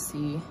guys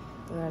see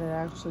that it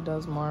actually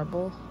does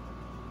marble.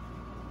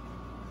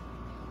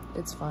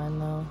 It's fine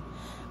though,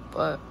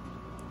 but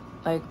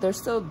like they're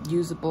still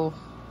usable,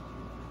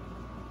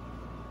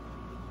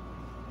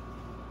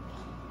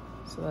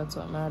 so that's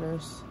what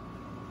matters.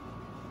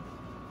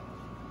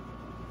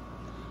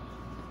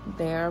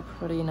 They are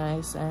pretty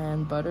nice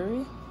and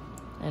buttery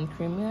and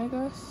creamy, I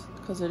guess,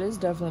 because it is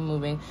definitely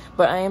moving,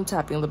 but I am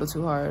tapping a little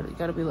too hard. You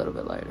gotta be a little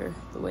bit lighter.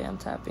 The way I'm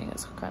tapping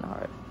is kind of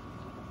hard.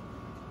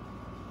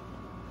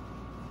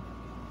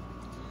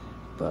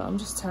 But I'm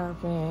just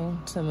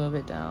tapping to move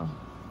it down.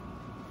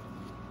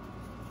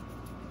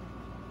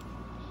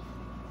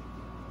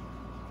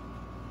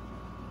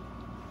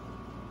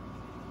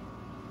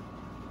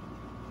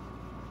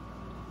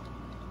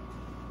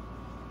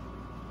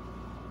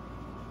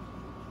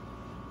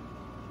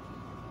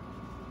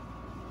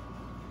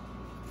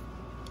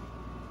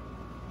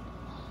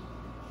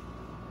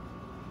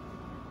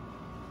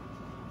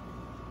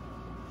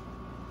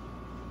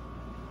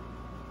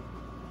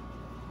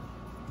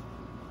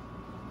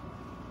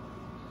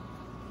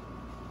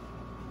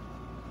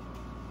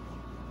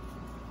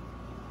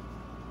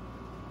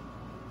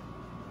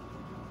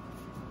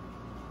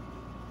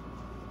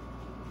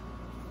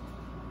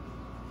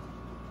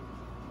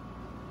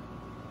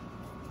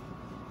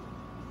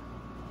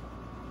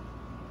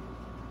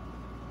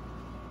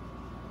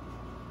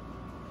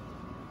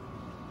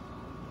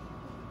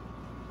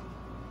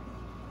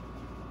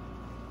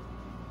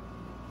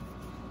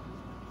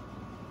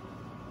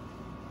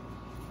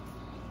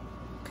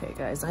 Okay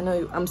guys, I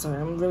know I'm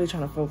sorry, I'm really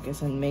trying to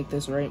focus and make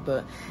this right,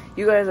 but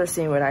you guys are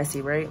seeing what I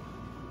see, right?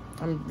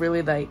 I'm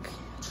really like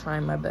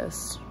trying my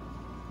best.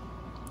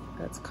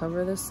 Let's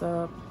cover this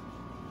up.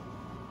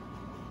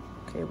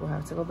 Okay, we'll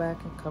have to go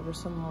back and cover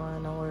some more,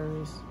 no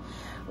worries.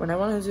 What I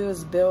want to do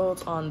is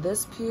build on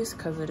this piece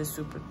because it is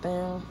super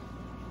thin.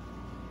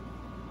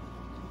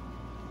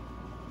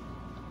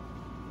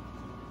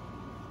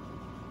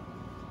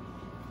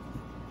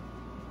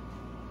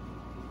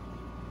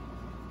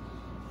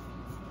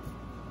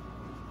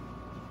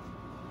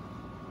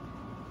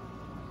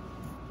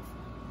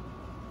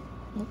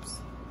 Oops.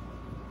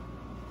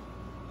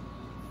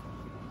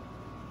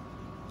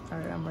 All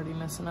right, I'm already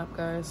messing up,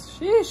 guys.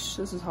 Sheesh,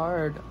 this is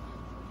hard.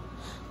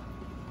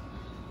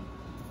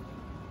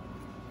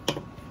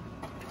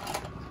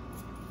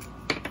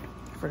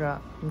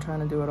 Forgot, I'm trying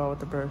to do it all with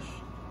the brush.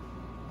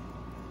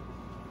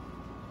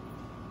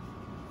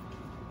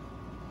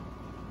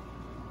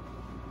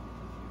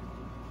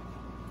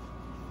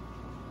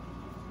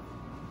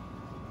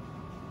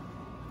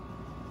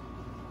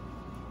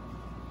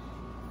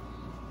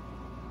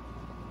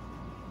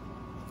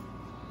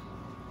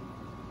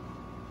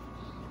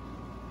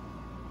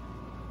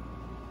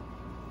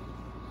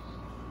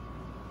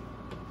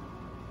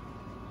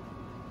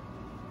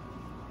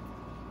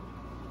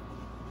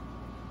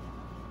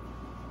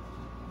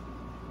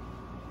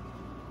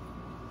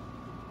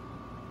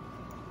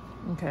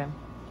 Okay.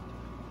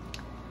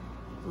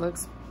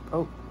 Looks,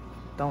 oh,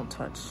 don't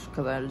touch,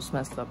 because I just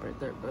messed up right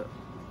there, but.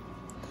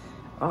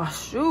 Oh,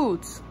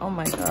 shoot. Oh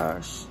my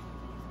gosh.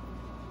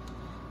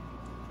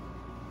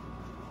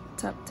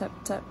 Tap, tap,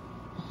 tap.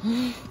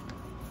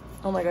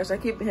 Oh my gosh, I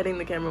keep hitting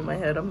the camera in my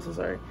head. I'm so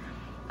sorry.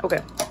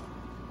 Okay.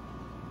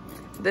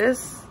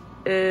 This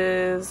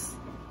is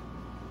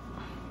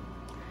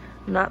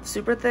not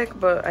super thick,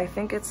 but I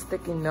think it's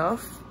thick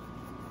enough.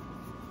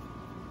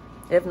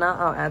 If not,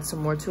 I'll add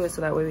some more to it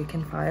so that way we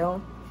can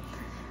file.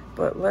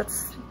 But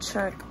let's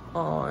check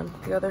on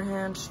the other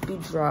hand. Should be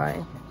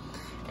dry.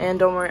 And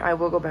don't worry, I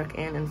will go back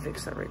in and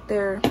fix that right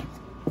there.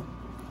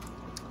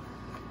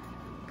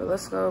 But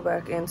let's go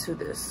back into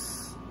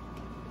this.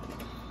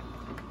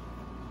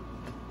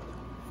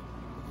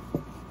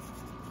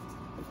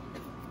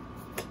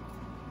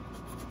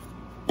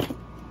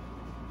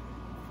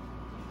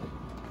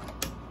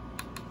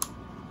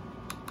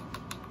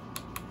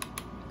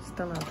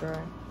 Still not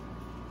dry.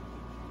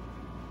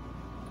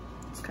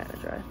 It's kind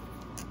of dry.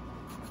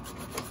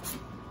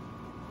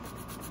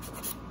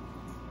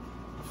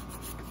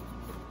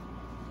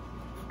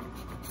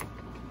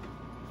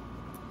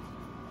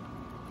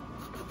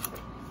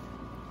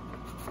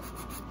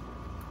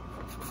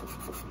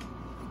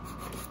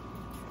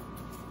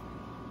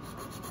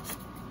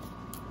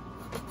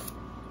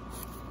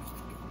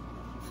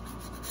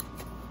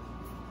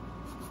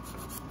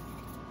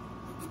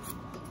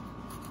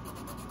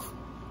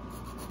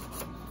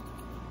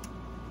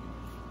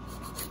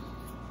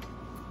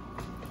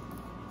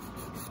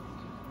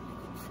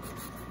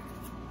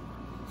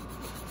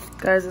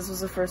 Guys, this was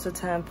the first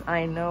attempt.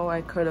 I know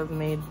I could have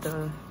made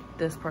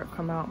this part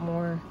come out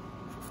more,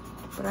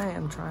 but I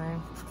am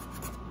trying.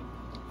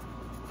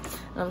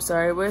 I'm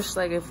sorry. I wish,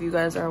 like, if you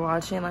guys are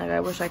watching, like,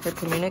 I wish I could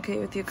communicate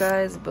with you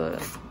guys, but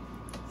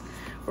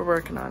we're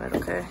working on it,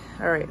 okay?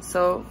 All right,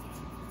 so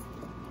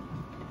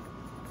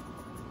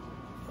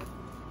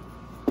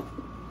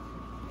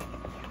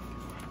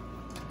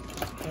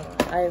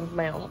I have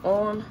my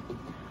own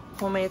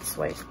homemade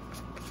swipe.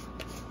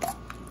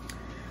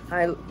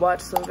 I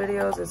watched some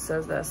videos. It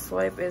says that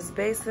swipe is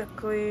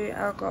basically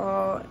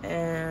alcohol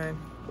and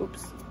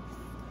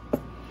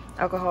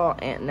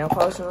nail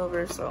polish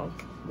remover, so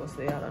we'll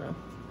see. I don't know,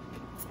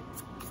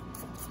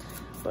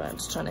 but I'm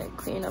just trying to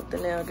clean up the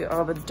nail, get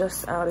all the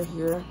dust out of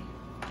here,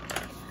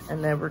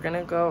 and then we're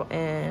gonna go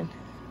in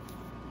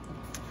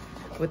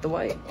with the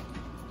white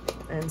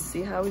and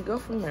see how we go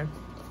from there.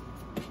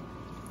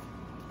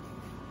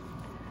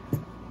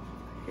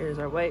 Here's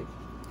our white.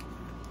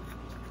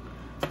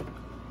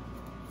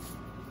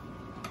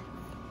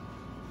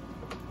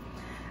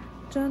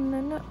 Okay.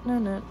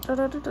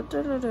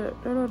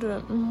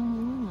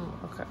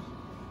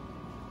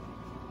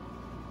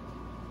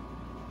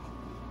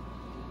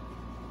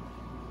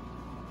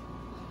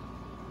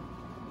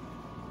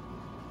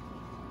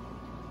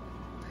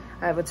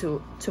 I have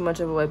too much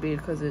of a wet bead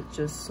because it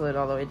just slid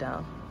all the way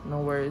down.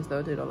 No worries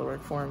though, did all the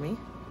work for me.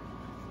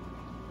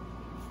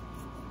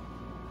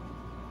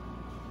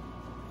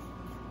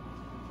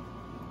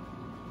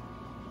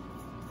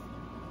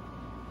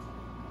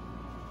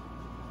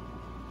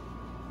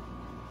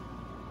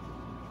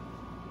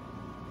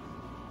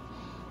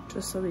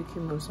 Just so we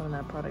can move some of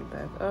that product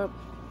back up.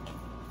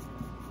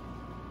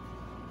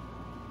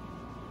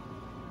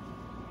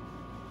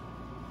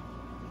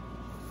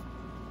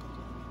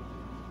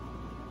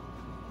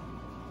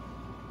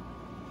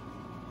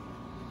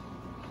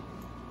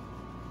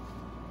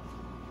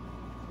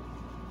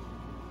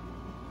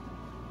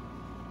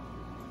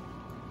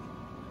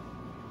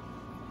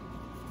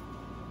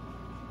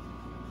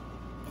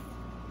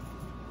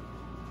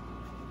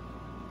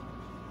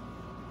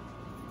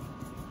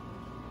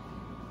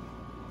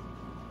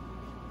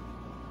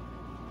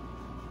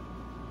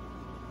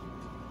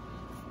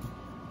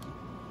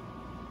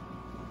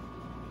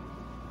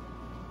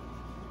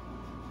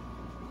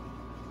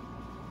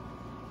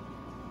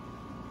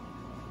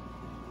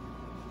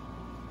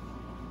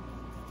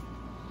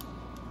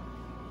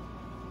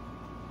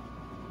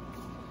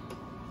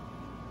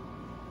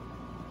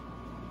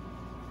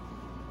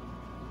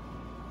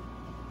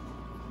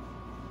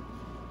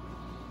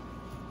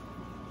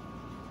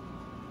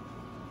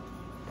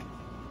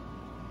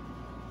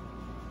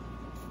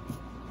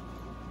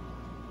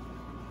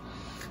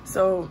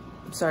 So,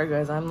 sorry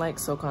guys, I'm like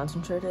so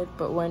concentrated,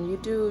 but when you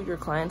do your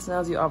client's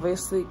nails, you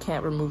obviously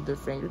can't remove their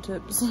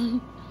fingertips.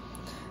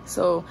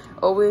 So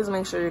always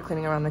make sure you're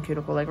cleaning around the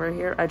cuticle, like right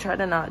here. I try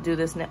to not do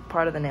this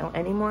part of the nail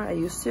anymore. I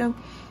used to,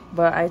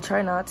 but I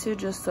try not to,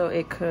 just so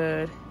it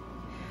could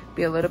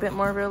be a little bit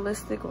more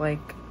realistic,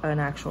 like an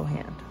actual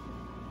hand.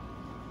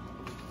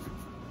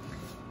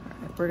 All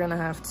right, we're gonna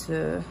have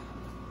to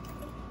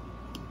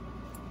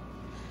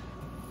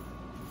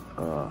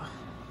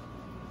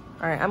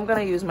all right, I'm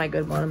gonna use my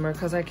good monomer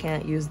because I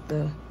can't use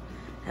the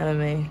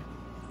MMA.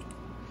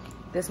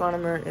 This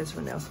monomer is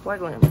for Nail Supply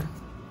Glamour.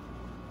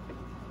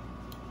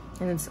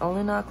 And it's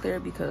only not clear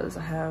because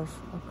I have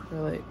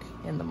acrylic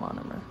in the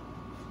monomer.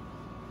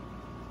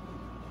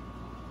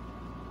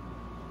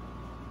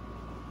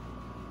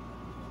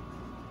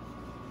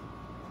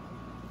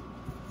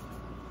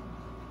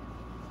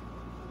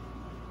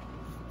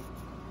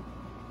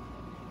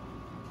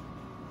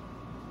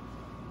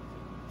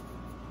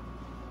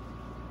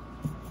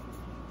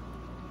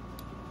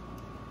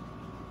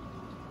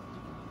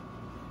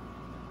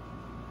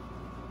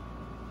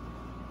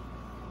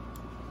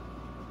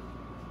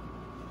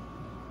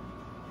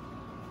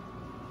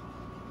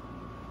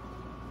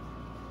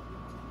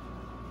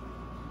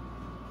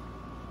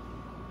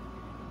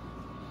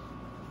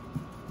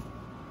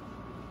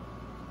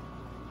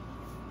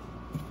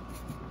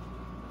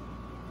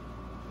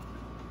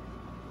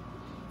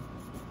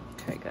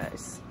 Okay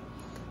guys,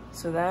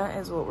 so that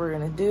is what we're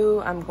gonna do.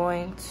 I'm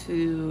going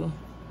to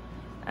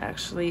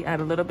actually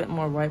add a little bit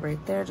more white right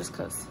there just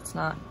because it's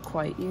not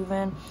quite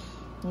even.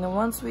 And then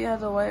once we add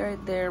the white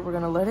right there, we're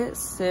gonna let it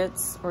sit,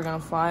 we're gonna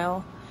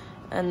file,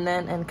 and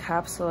then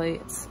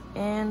encapsulate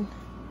in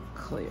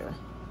clear.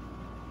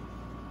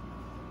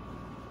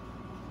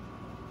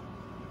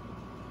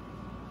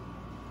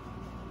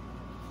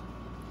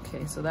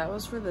 Okay, so that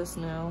was for this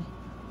nail.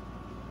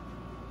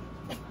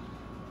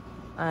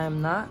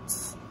 I'm not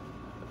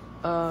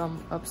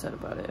upset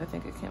about it. I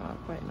think it came out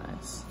quite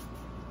nice.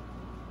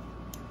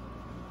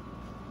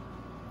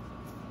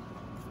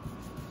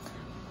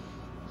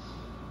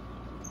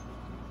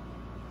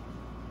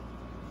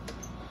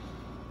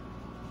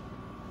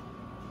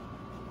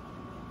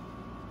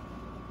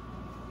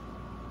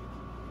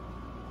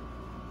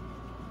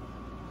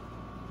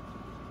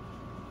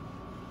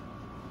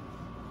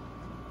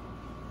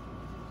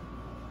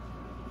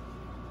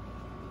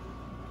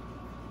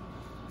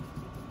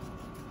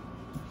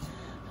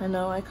 I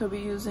know I could be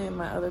using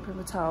my other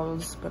paper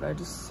towels, but I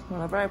just,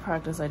 whenever I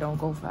practice, I don't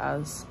go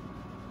as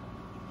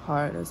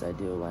hard as I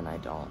do when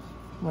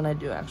I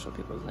do actual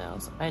people's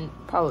nails. I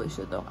probably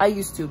should though. I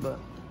used to, but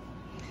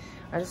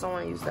I just don't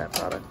want to use that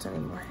product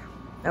anymore.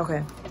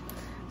 Okay,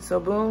 so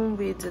boom,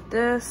 we did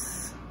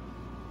this.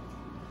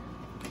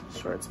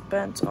 Shorts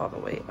bent all the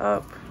way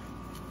up.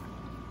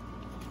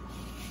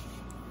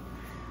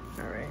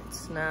 All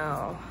right,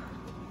 now,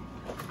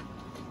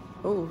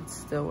 oh, it's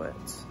still wet.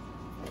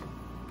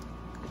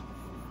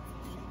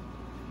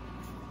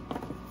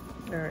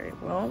 All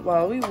right, well,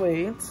 while we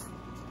wait,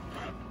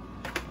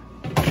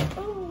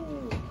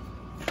 oh,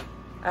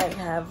 I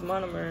have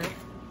monomer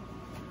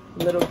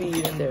little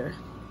bead in there.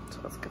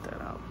 So let's get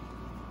that out.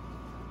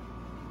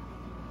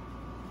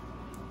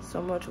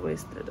 So much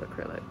wasted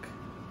acrylic.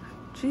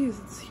 Jeez,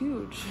 it's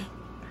huge.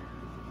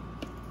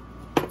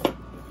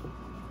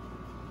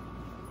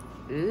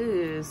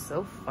 Ew,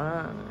 so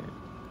fun.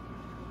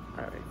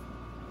 All right,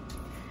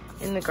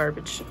 in the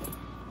garbage.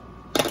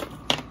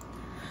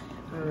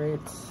 All right.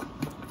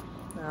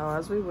 Now,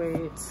 as we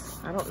wait,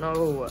 I don't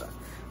know,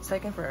 it's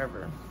taking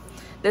forever.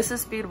 This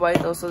is speed white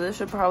though, so this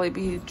should probably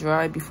be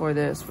dry before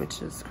this,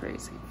 which is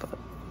crazy, but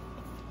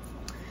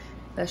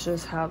that's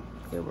just how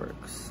it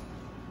works.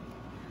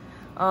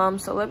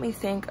 So let me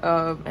think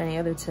of any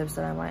other tips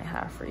that I might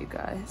have for you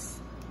guys.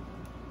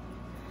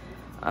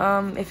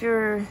 If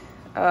you're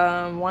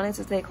wanting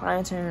to take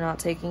clients and you're not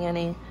taking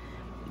any,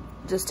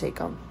 just take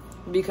them,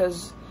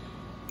 because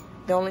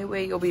the only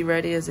way you'll be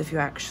ready is if you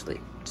actually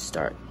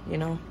start, you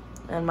know.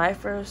 And my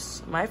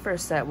first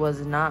set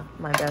was not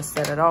my best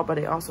set at all, but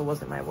it also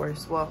wasn't my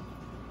worst. Well,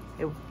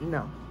 it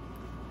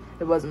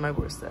wasn't my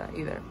worst set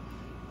either,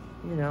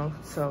 you know.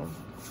 So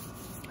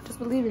just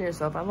believe in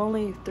yourself. I'm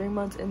only 3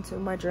 months into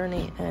my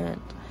journey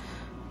and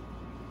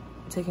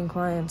taking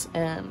clients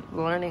and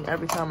learning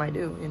every time I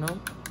do, you know.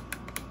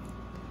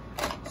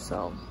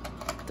 So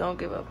don't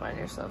give up on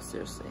yourself,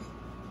 seriously.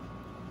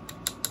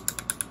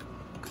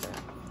 Okay.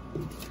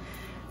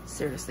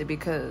 Seriously,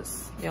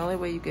 because the only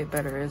way you get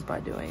better is by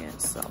doing it.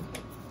 So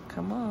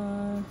come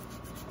on.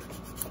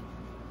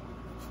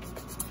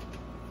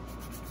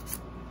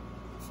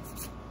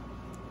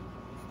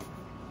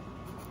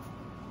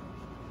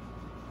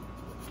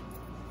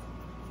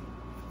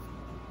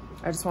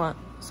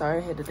 Sorry,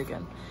 I hit it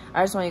again.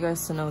 I just want you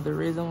guys to know the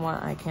reason why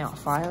I can't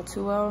file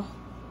too well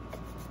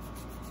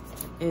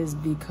is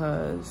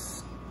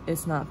because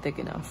it's not thick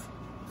enough.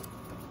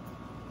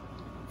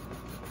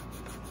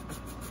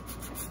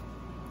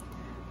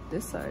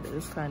 This side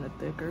is kind of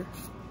thicker.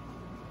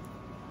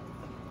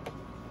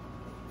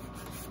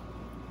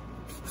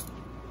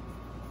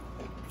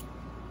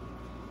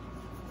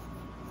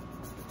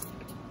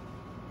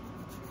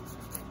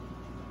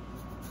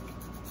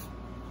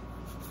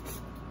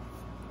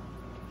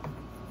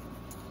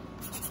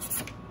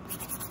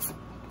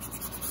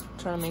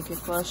 Trying to make it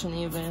flush and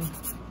even.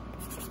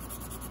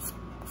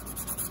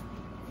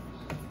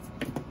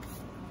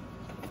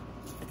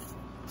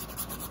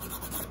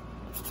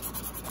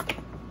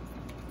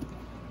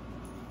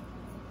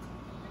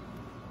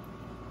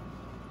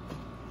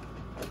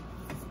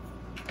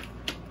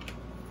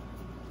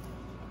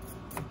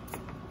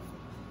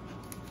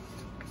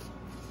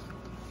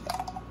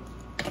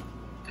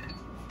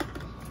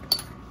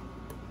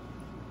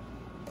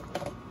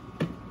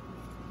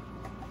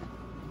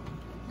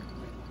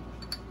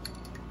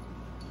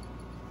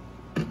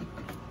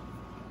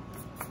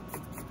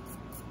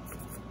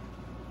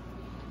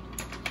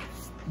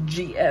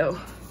 GL.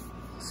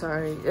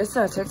 Sorry, it's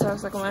that TikTok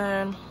stuck in my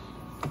hand.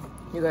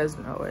 You guys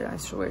know it. I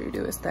swear you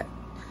do. It's that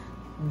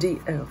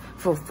DL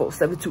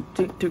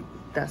 447222.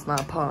 That's my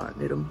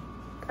partner.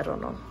 I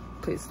don't know.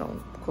 Please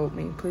don't quote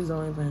me. Please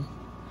don't even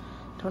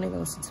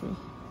listen to me.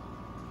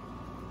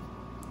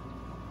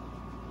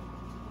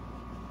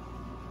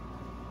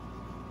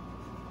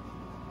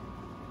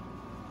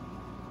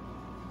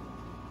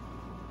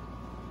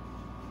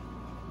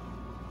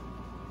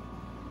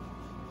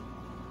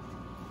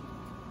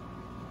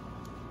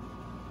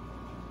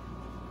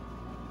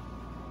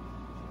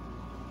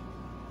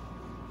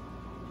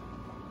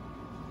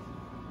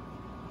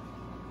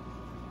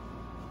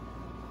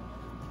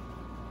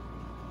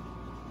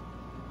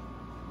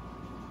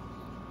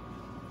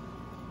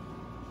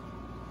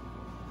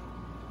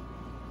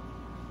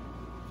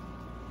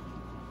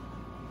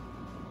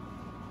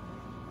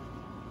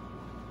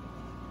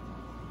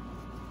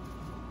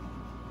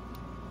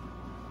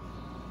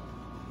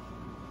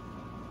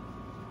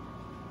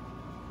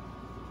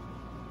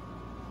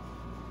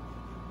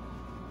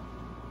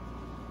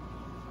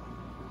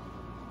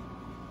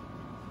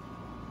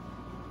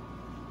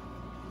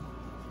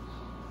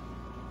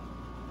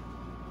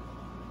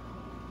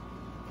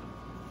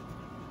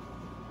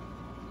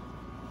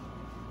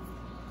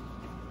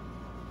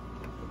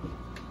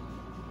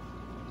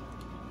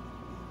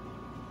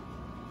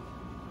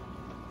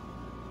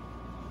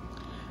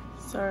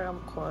 Sorry, I'm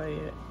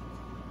quiet.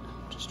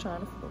 Just trying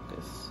to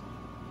focus.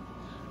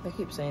 I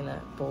keep saying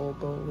that. Bowl,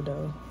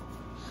 though.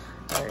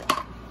 Alright.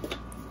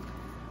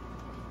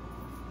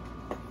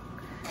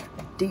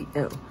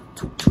 DM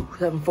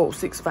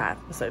 227465.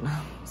 So no,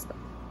 stop.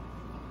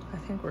 I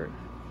think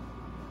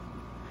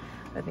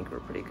we're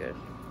pretty good.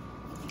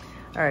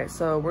 All right,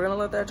 so we're gonna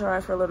let that dry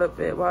for a little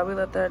bit. While we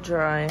let that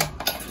dry,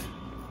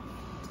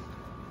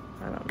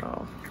 I don't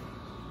know.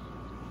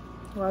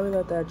 While we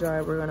let that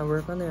dry, we're gonna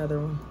work on the other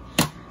one.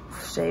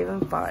 Shave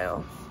and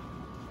file.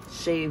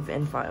 Shave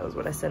and file is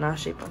what I said, not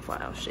shape and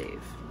file,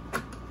 shave.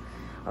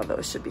 Although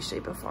it should be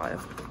shape and file.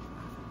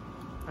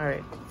 All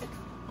right.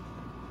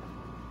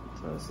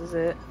 So this is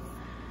it.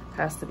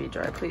 Has to be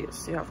dry,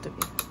 please. You have to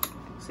be.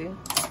 See?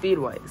 Speed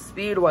white.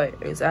 Speed white.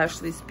 It's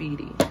actually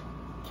speedy.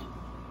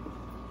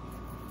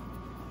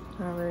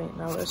 All right,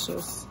 now let's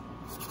just.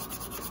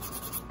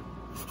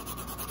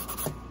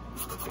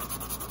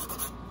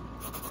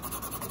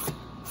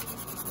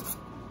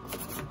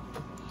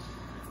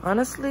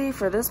 Honestly,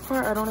 for this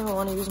part, I don't even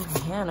want to use my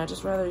hand. I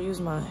just rather use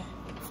my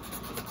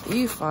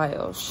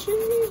e-file.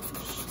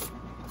 Sheesh.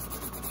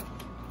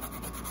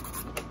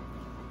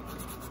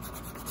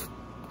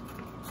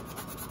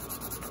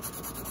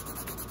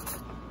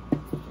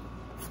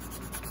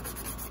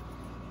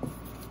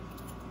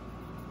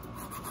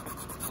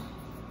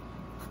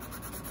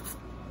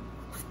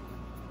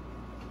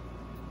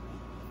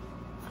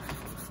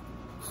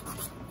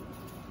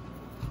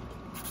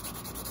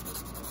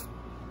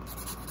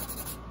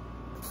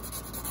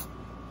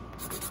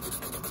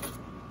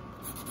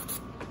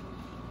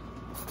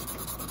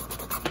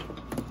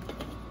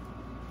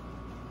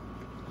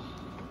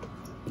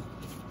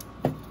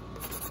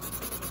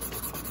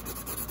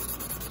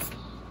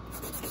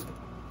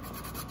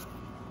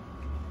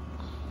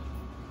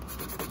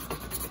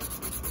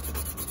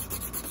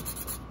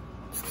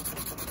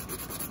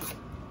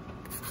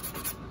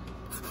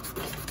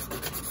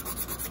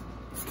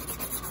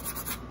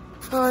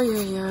 Oh,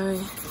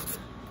 yeah.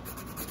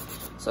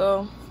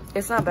 So,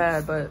 it's not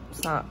bad, but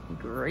it's not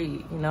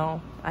great, you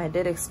know? I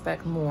did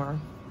expect more,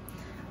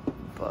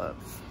 but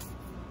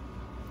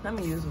let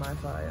me use my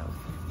file,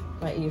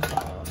 my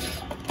e-file.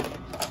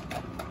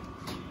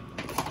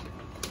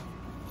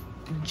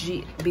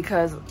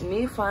 Because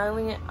me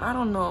filing it, I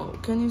don't know.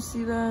 Can you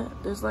see that?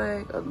 There's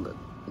like a,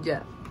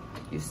 yeah,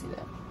 you see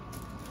that.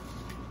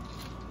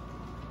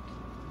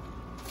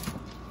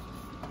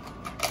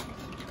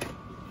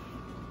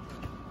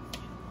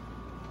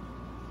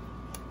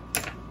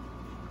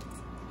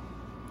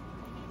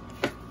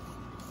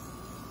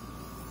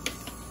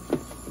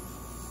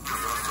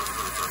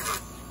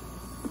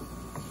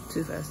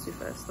 Too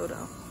fast, slow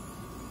down.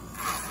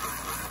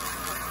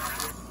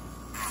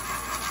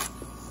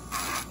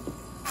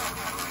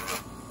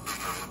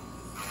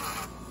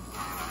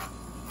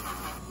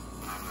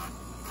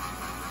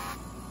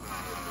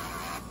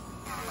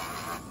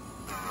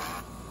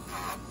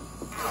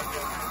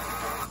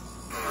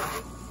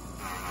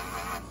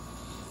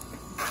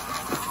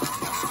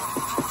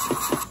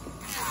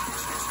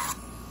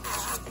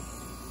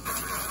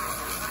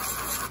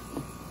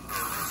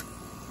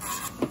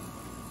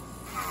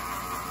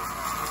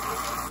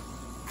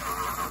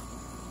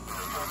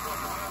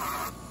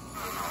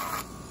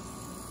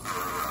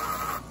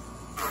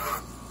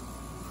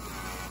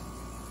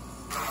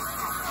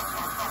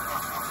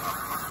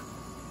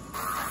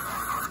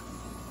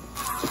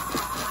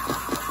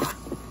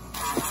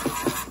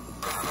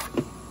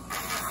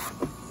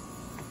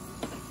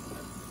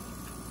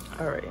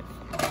 All right.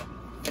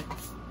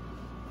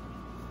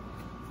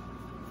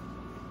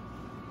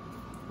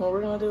 What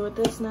we're gonna do with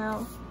this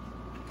now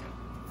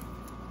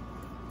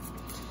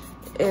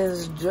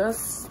is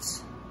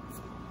just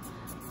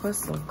put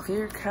some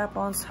clear cap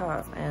on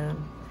top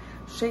and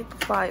shape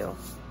file.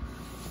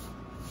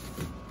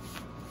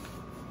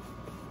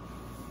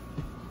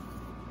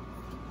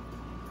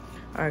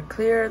 Our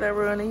clear that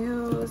we're gonna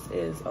use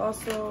is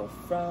also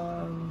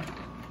from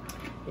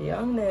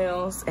Young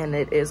Nails, and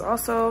it is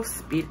also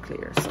speed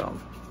clear, so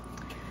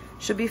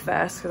should be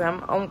fast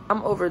because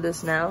I'm over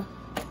this now.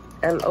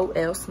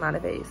 LOL smiley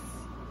face.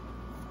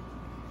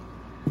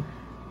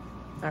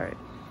 All right,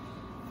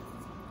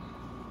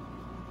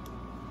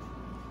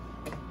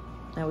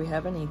 now we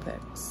have an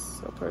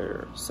apex.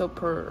 So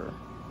per.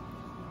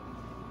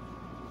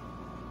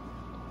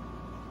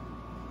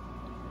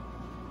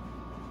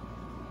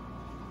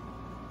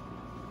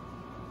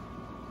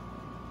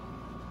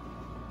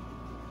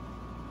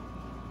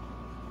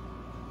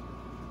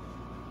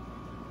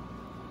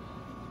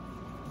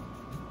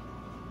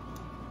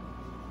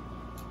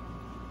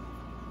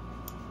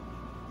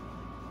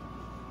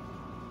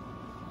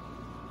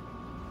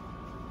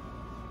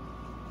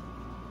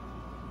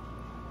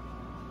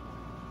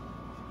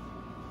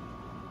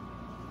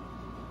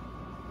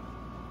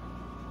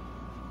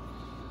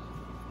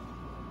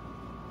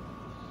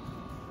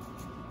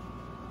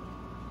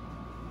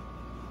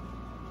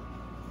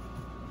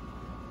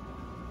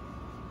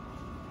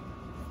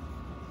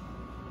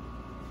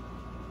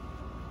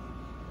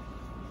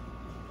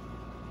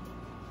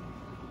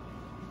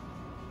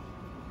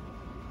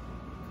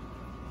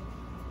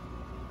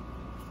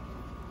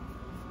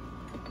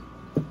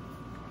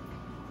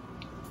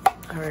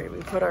 All right, we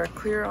put our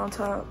clear on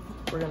top.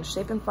 We're gonna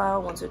shape and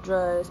file once it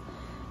dries.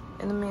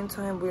 in the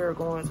meantime, we are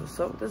going to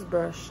soak this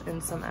brush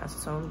in some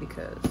acetone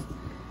because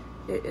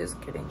it is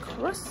getting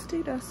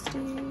crusty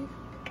dusty.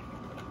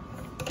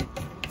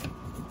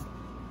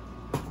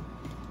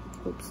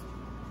 Oops.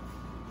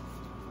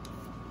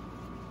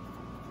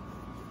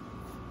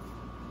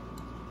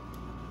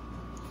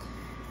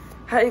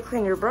 How you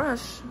clean your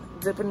brush?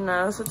 Dip it in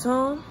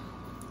acetone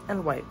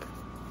and wipe.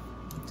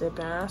 Dip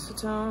in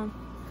acetone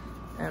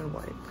and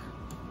wipe.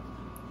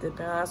 Dip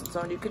in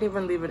acetone. You could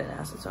even leave it in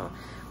acetone,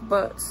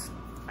 but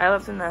I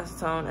left it in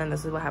acetone, and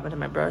this is what happened to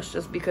my brush.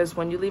 Just because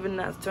when you leave it in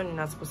acetone, you're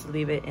not supposed to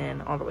leave it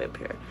in all the way up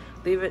here.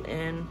 Leave it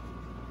in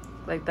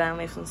like that and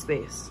leave some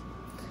space,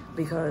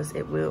 because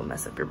it will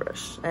mess up your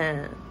brush,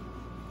 and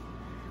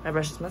my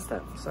brush is messed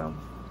up. So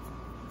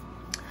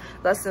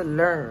lesson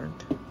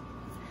learned.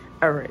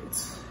 All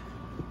right,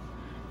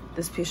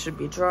 this piece should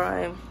be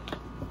dry.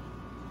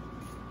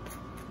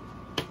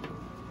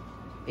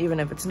 Even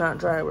if it's not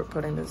dry, we're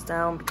putting this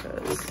down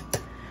because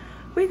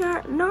we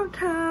got no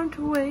time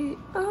to wait.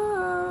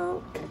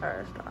 Oh,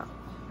 alright, stop.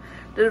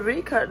 The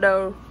recut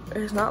though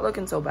is not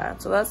looking so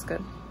bad, so that's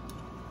good.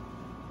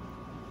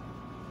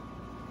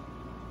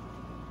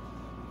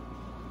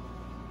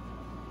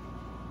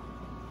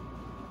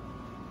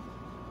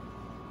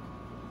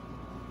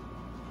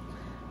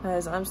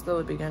 Guys, I'm still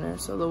a beginner,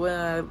 so the way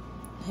I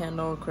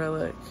handle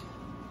acrylic,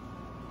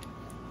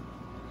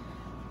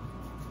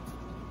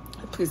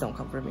 please don't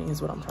come for me,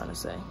 is what I'm trying to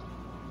say.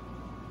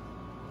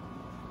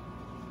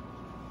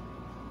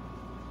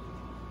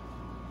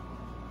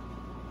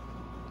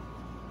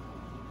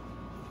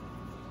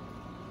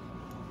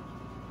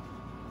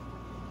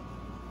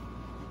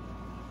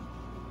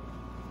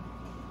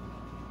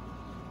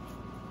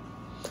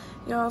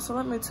 Y'all, so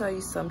let me tell you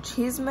some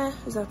chisme.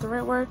 Is that the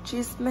right word?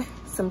 Chisme?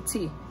 Some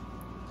tea.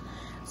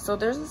 So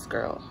there's this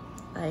girl.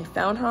 I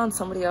found her on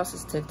somebody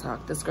else's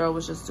TikTok. This girl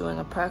was just doing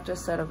a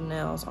practice set of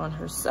nails on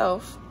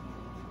herself.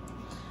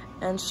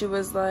 And she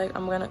was like,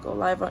 I'm gonna go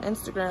live on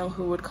Instagram.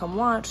 Who would come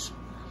watch?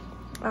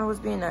 I was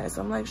being nice.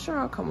 I'm like, sure,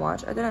 I'll come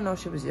watch. I didn't know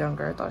she was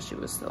younger. I thought she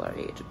was still our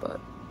age, but,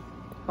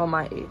 well,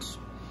 my age.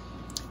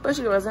 But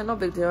she wasn't. No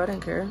big deal. I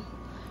didn't care.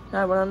 And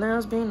I went on there. I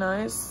was being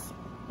nice.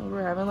 We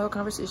were having little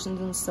conversations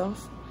and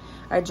stuff.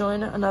 I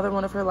joined another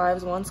one of her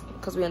lives once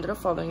because we ended up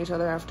following each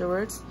other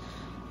afterwards.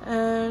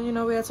 And, you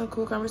know, we had some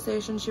cool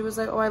conversations. She was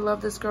like, oh, I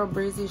love this girl,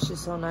 Breezy. She's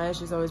so nice.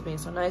 She's always being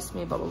so nice to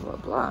me, blah, blah, blah,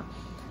 blah.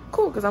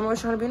 Cool, because I'm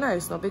always trying to be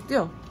nice. No big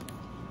deal.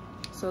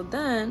 So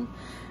then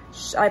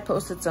I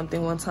posted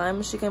something one time,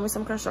 and she gave me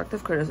some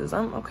constructive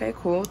criticism. Okay,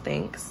 cool,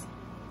 thanks.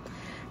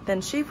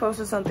 Then she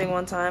posted something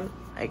one time.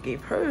 I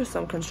gave her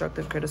some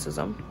constructive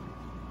criticism.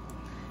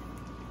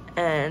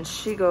 And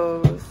she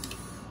goes,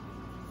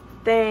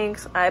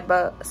 thanks, I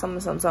bought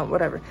something,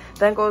 whatever.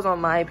 Then goes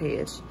on my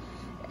page.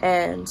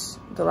 And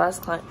the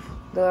last client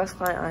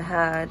I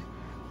had,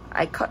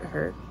 I cut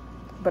her,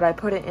 but I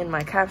put it in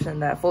my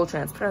caption that full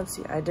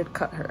transparency, I did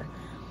cut her.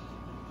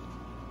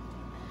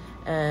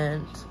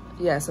 And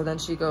yeah, so then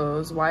she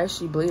goes, why is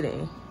she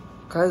bleeding?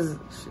 Because,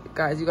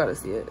 guys, you gotta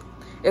see it.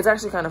 It's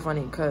actually kind of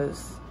funny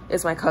because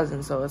it's my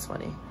cousin, so it's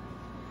funny.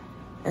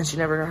 And she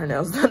never got her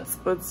nails done.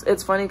 So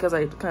it's funny because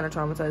I kind of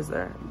traumatized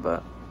there,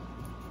 but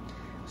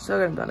she'll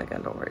get them done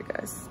again, don't worry,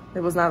 guys.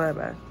 It was not that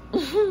bad.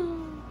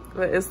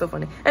 But it's still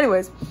funny.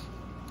 Anyways,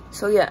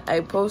 so yeah,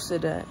 I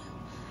posted that.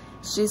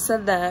 She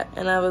said that,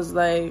 and I was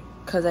like,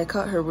 because I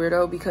cut her,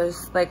 weirdo,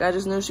 because, like, I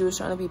just knew she was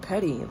trying to be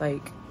petty.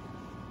 Like,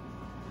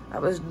 I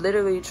was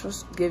literally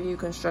just give you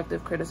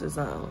constructive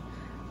criticism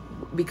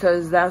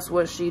because that's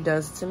what she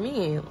does to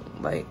me.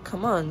 Like,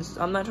 come on,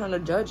 I'm not trying to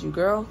judge you,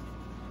 girl.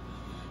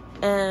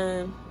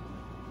 And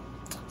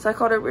so I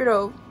called her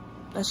weirdo,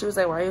 and she was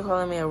like, why are you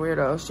calling me a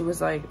weirdo? She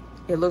was like,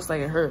 it looks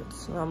like it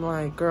hurts. And I'm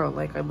like, girl,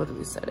 like, I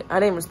literally said it. I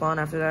didn't respond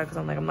after that because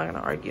I'm like, I'm not gonna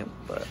argue,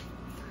 but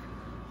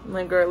I'm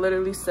like, girl, I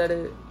literally said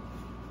it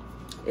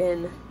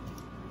in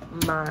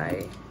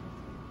my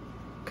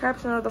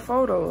caption of the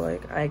photo.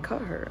 Like, I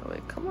cut her.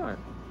 Like, come on.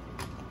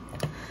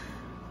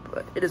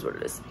 But it is what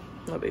it is.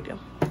 No big deal.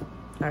 All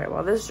right,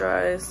 while this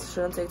dries,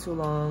 shouldn't take too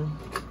long.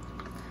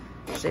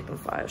 Shape and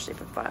file, shape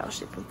and file,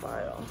 shape and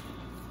file.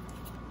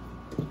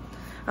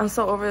 I'm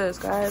so over this,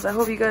 guys. I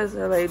hope you guys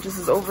are like just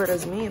as over it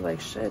as me. Like,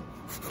 shit.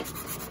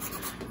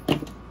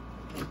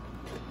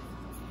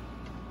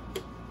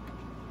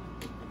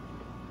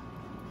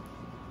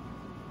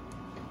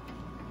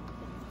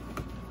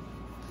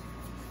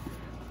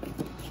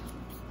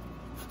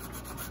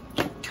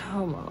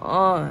 Come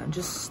on,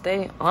 just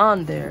stay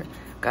on there.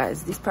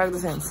 Guys, these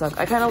practice hands suck.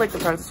 I kind of like the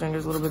practice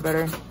fingers a little bit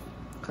better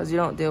because you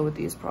don't deal with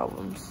these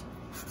problems.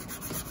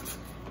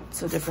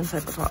 It's a different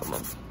type of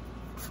problem.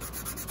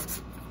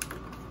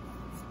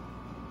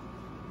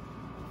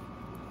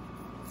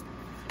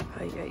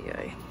 Ay, ay,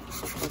 ay.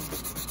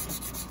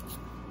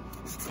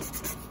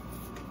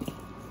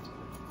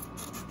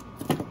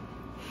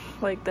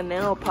 Like, the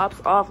nail pops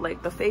off.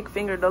 Like, the fake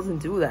finger doesn't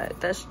do that.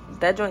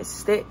 That joint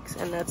sticks,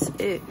 and that's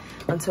it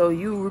until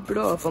you rip it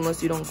off,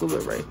 unless you don't glue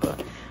it right.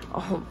 But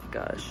oh my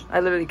gosh, I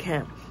literally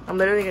can't. I'm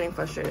literally getting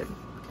frustrated.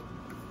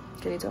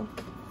 Can you tell?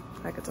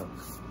 I can tell.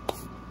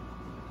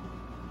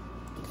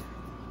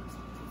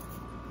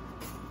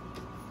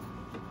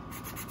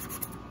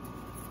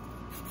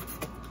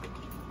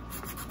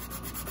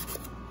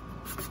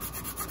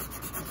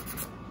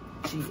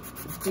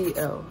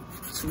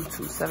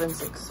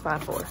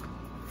 DL227654.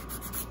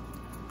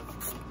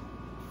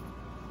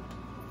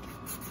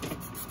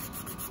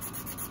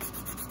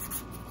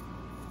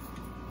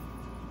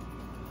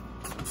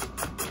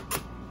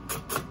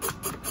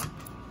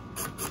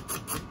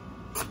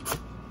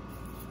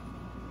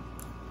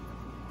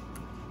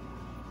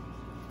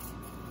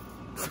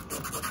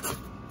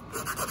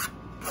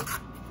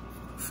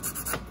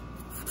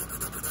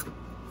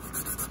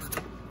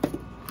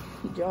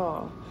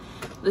 Y'all,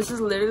 this is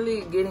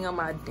literally getting on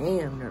my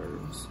damn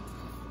nerves.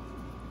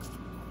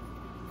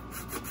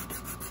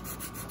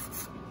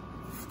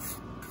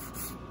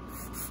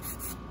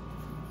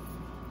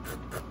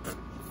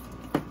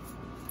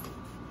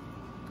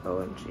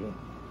 OMG.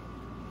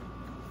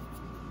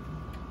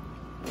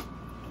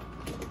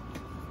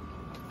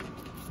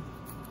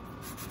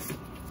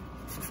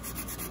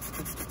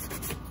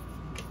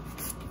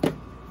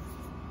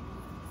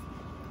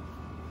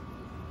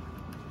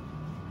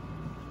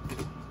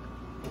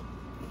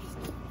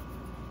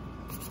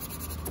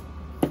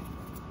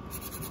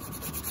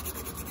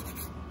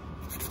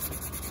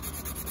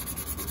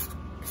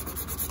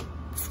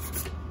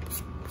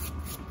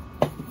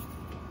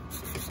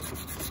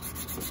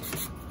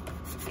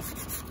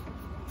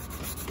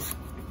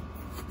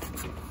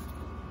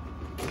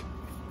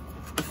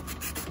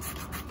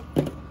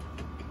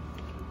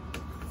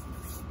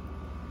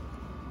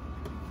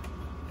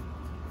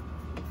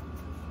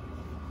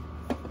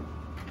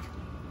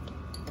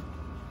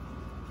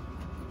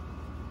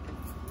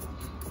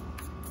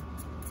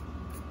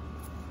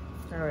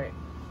 All right,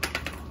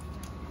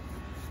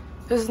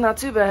 this is not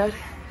too bad.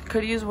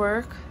 Could use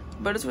work,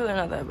 but it's really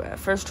not that bad.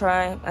 First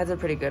try, I did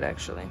pretty good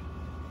actually.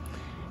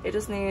 It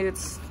just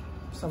needs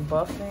some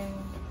buffing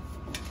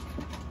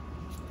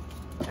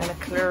and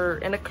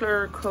a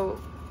clear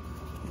coat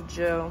of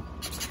gel.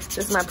 This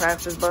is my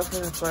practice buffer,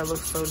 that's why I look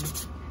so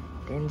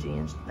dingy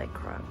and like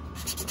crap.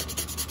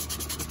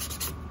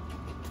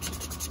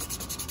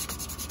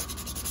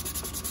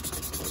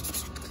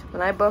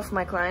 When I buff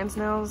my client's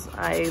nails,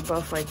 I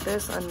buff like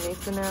this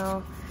underneath the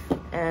nail,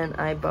 and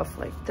I buff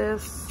like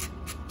this,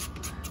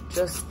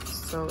 just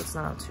so it's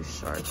not too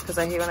sharp. Because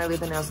I hate when I leave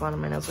the nail salon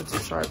and my nails are too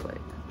sharp.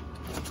 Like,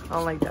 I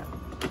don't like that.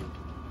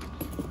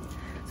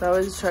 So I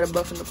always just try to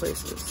buff into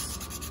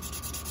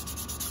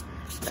places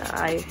that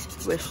I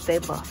wish they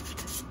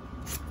buffed.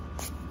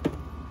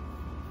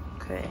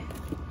 Okay.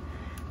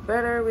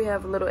 Better, we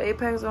have a little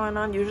apex going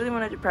on. Usually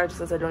when I do practice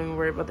this, I don't even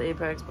worry about the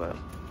apex, but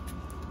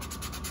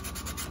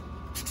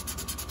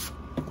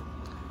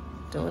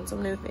doing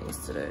some new things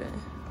today.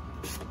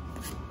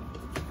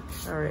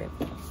 All right.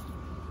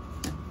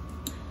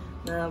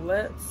 Now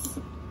let's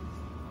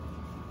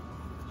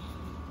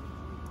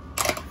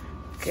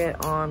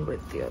get on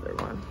with the other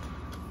one.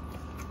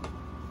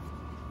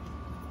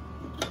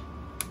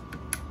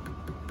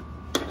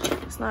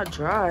 It's not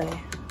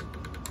dry.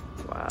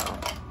 Wow.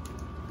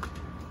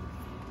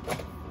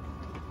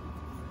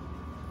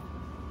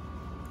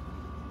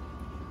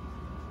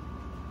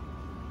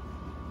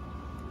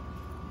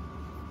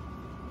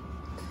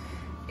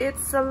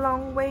 It's a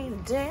long way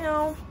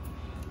down,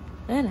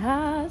 and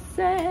I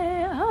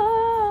say,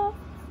 oh,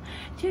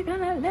 you're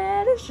gonna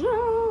let it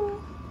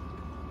show.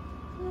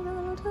 And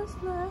I'll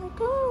just let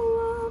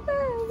go of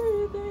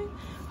everything,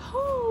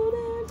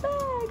 holding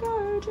back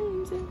our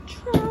dreams and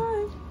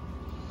try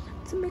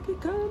to make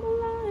it come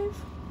alive.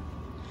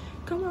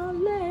 Come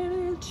on, let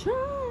it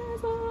try.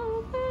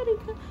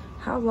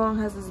 How long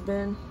has this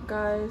been,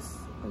 guys?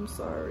 I'm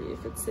sorry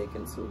if it's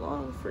taken too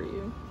long for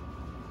you.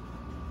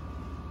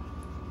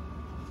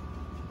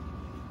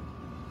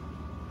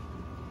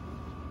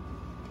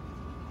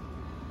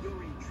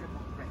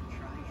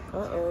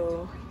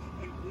 Uh-oh.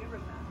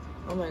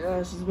 Oh my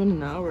gosh, it's been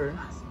an hour.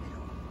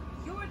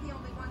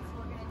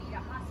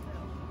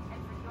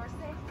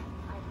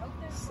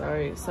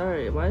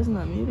 Sorry, why isn't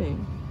that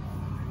muting?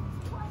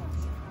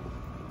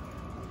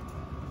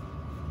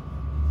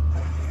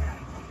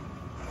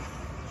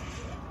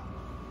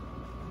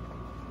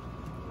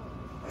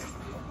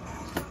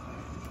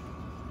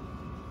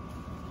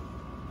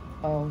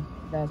 Oh,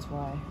 that's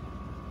why.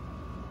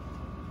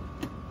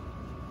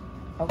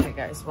 Okay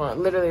guys, well,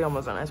 literally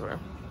almost done, I swear.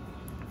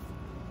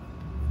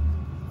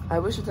 I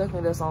wish it took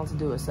me this long to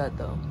do a set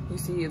though. You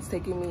see, it's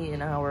taking me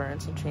an hour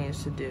and some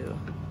change to do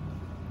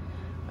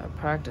a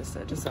practice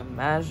set. Just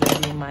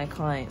imagine being my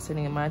client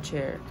sitting in my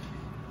chair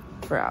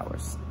for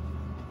hours.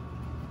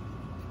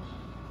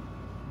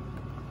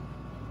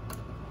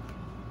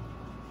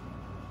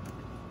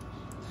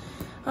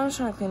 I'm just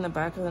trying to clean the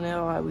back of the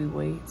nail while we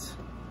wait.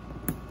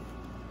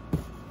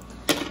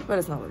 But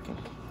it's not working.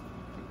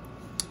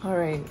 All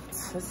right,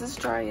 is this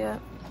dry yet?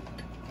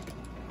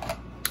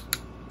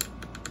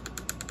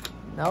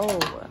 No.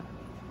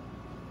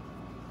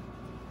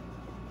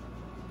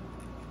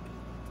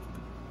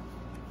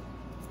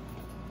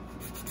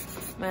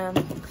 Man,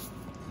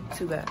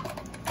 too bad.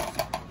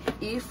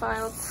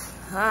 E-file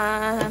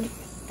time.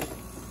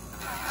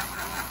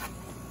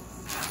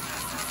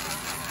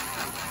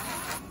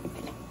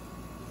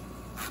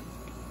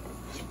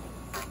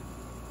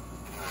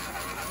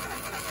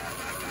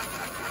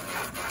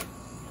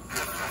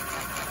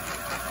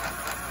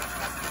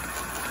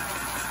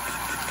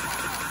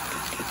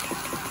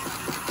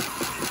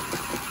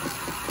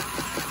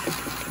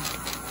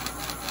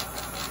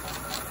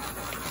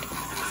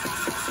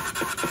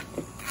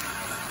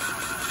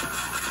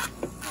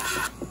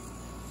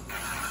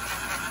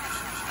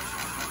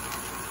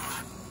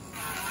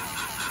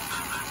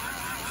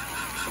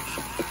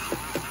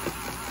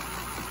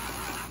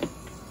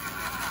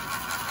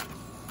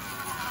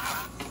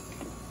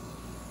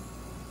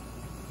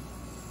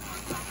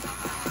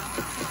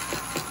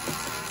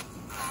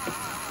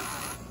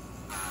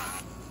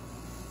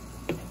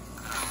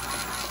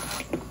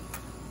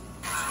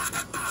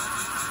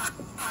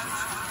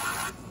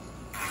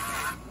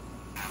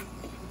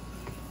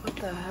 What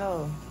the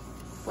hell?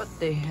 What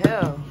the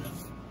hell?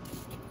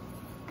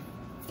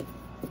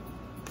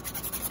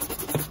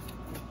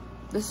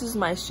 This is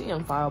my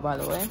Shein file, by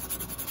the way.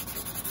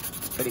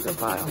 Pretty good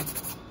file.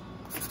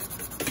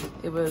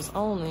 It was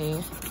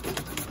only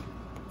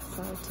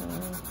 5,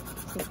 10,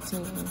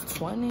 15,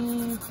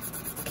 20.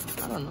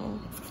 I don't know.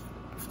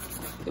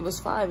 It was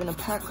 5 in a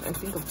pack, I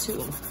think, of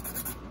 2.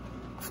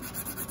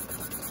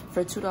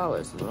 For $2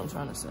 is what I'm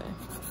trying to say.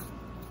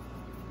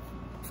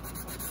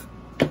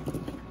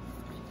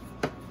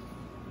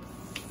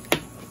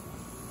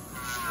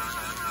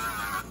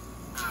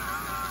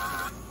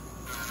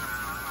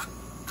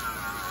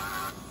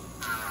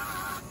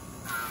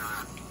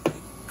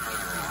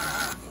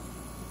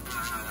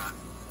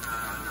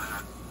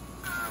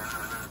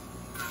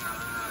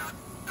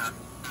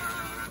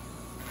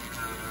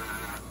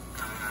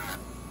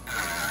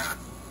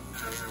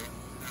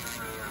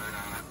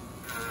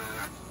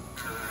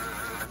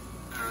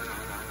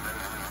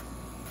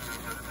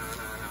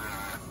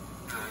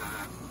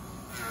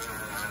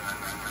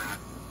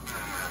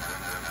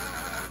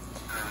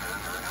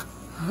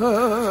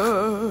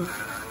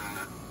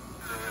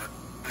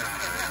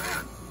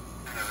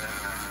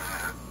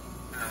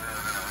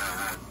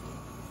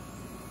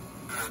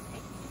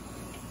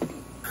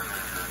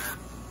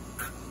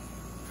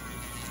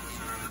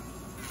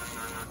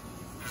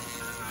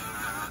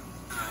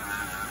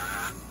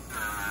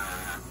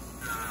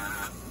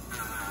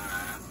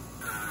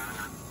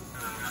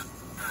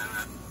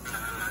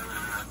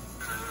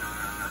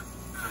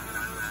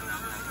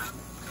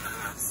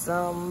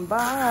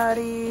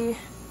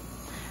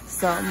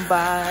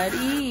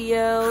 Somebody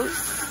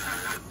else,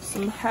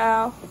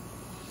 somehow,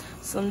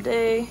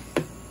 someday,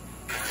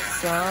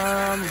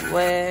 some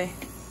way,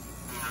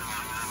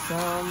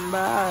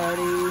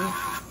 somebody.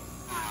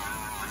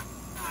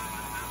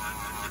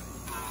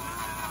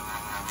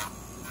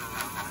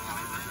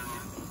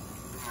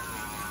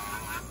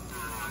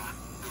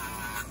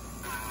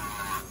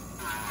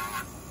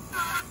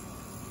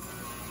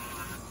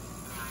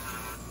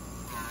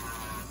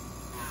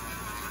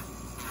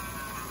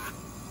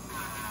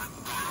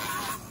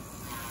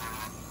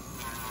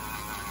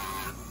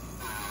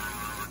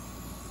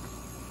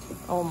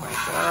 Oh my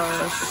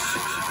gosh.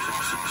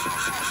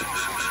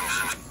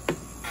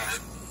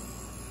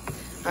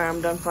 Alright,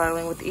 I'm done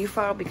filing with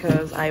e-file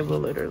because I will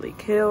literally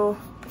kill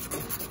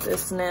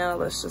this nail.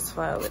 Let's just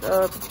file it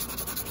up.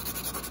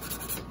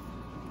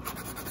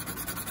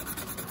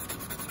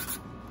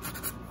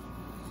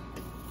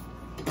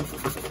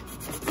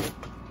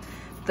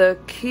 The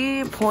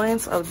key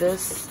points of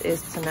this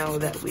is to know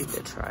that we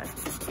did try.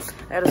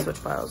 I gotta switch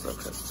files though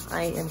because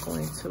I am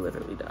going to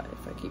literally die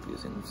if I keep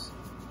using this.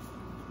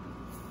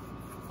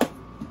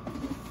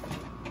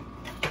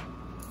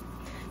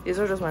 These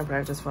are just my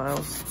practice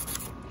files.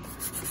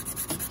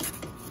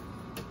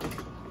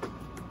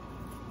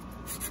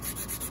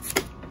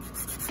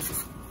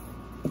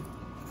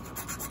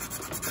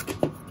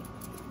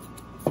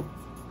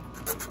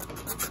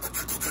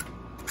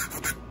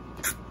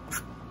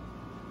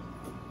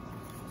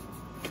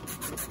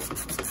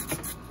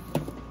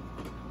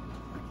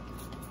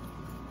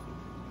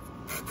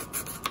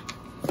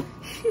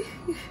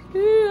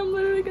 I'm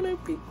literally gonna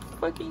be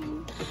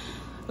fucking...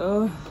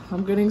 Oh,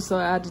 I'm getting so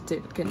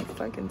agitated. Can you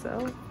fucking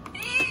tell?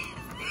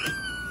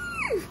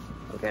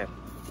 Okay,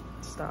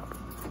 stop.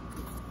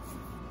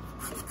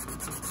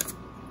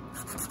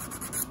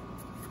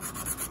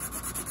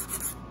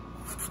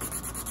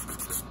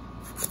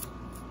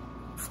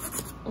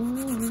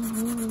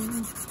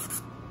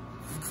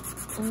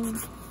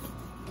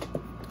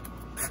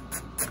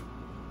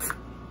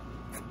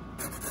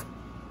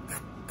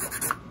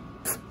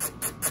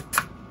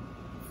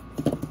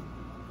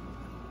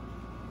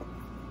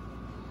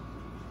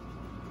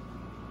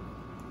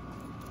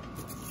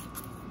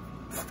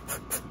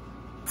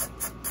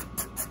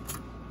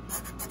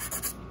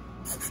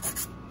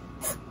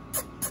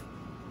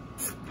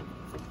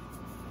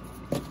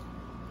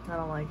 I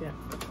don't like it.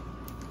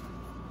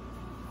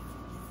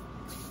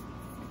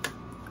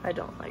 I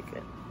don't like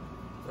it,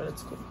 but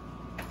it's cool.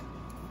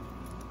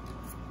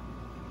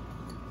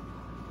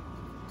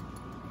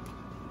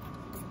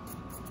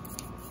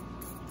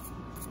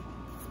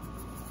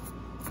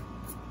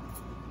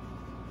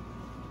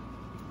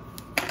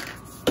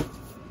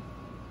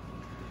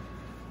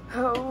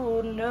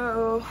 Oh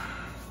no.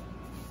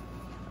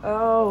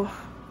 Oh,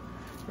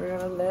 we're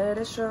gonna let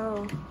it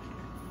show.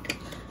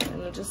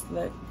 And just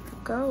let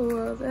go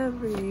of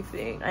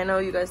everything. I know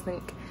you guys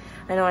think,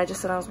 I know I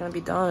just said I was gonna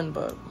be done,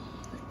 but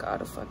I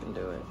gotta fucking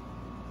do it.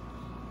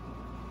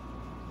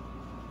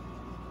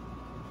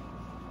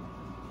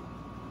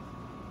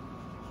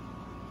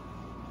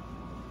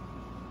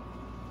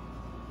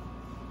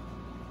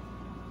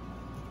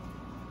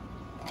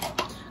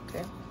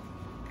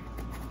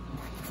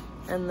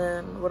 And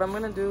then what I'm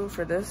gonna do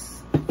for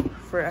this,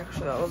 for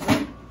actually all of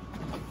them,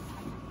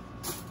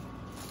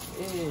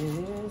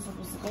 is I'm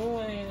just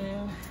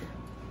going.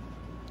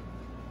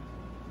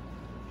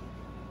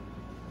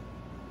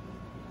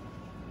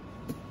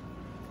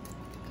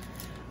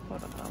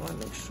 Hold on, I want to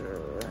make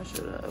sure I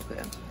should.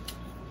 Okay.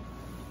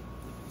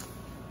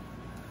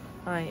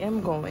 I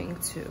am going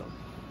to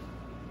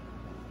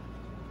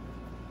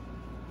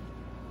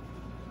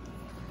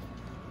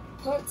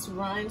put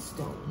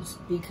rhinestones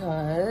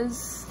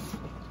because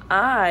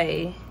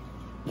I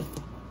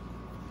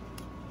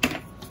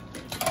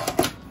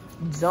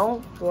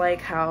don't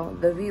like how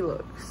the V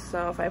looks.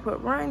 So if I put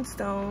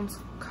rhinestones,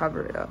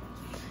 cover it up.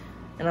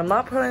 And I'm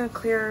not putting a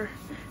clear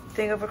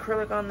thing of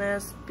acrylic on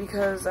this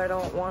because I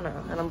don't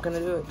wanna, and I'm gonna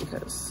do it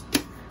because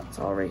it's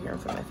all right here in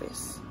front of my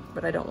face,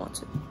 but I don't want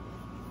to.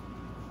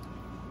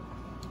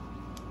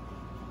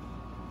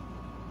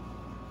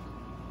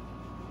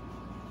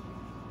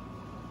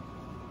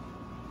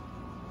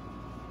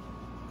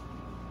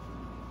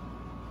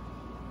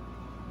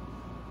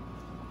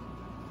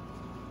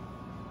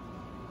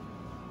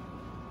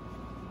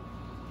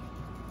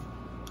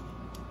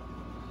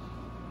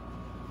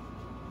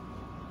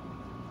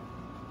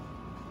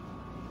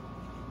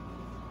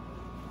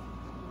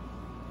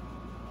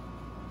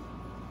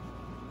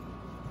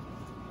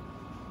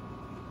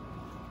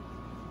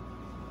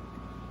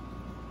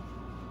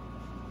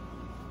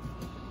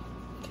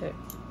 Okay,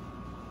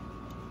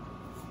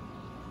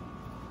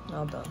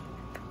 all done.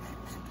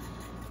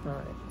 All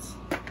right,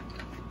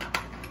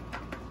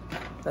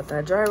 let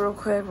that dry real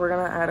quick. We're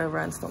gonna add a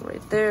rhinestone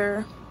right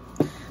there.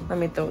 Let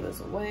me throw this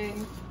away,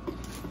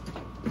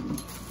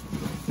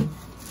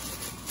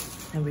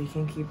 and we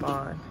can keep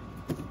on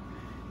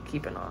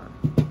keeping on.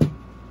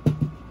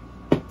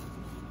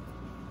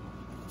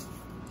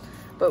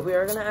 But we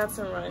are gonna add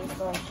some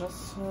rhinestones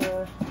just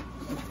to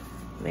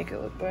make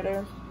it look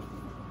better.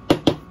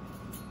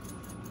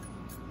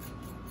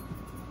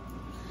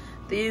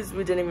 These,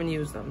 we didn't even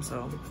use them,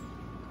 so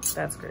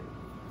that's great.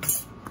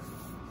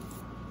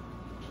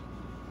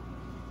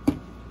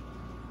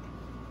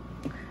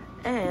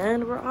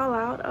 And we're all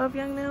out of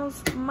Young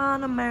Nails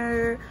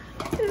monomer.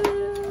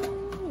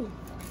 Ooh.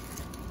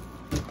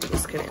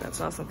 Just kidding, that's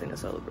not something to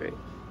celebrate.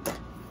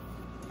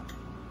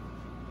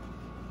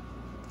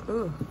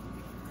 Ooh.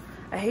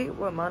 I hate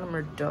what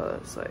monomer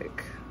does,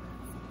 like,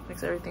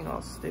 makes everything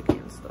all sticky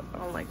and stuff. I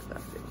don't like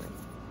that feeling.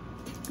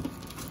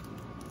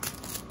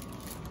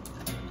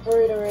 All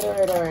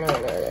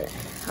right.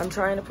 I'm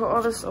trying to put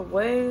all this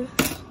away.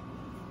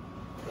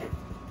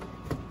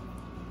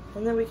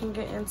 And then we can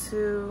get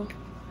into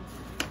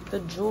the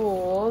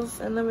jewels.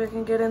 And then we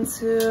can get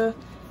into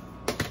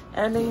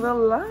ending the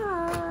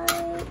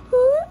live.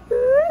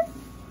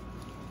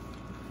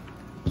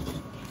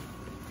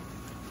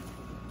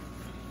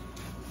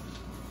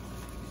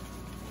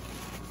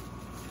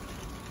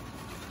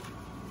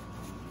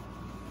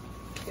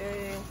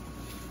 Okay.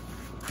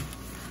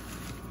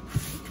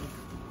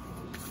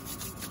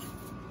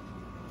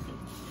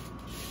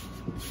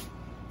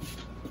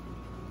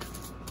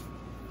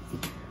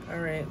 All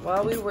right,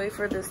 while we wait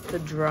for this to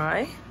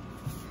dry,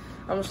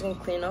 I'm just gonna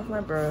clean off my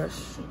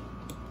brush.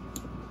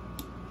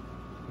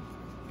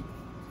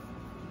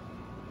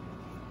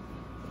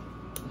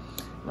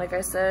 Like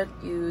I said,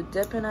 you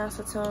dip in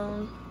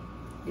acetone,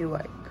 you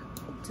wipe.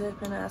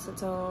 Dip in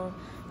acetone,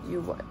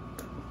 you wipe.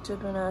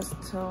 Dip in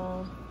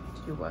acetone,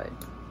 you wipe.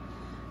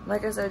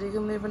 Like I said, you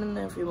can leave it in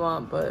there if you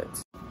want, but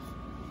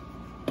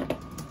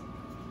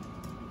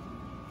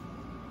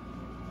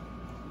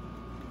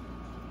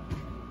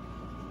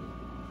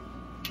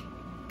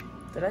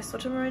did I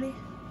switch them already?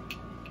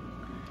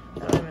 I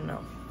don't even know.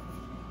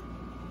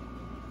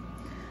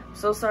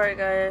 So sorry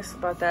guys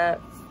about that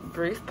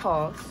brief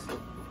pause.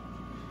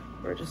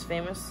 We're just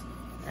famous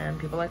and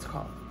people like to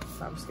call.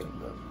 So I'm just kidding.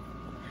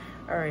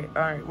 All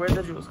right, where'd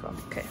the jewels go?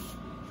 Okay.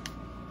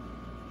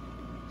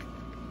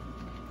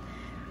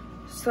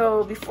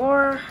 So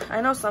before,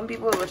 I know some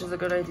people, which is a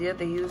good idea,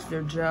 they use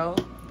their gel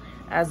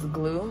as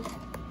glue,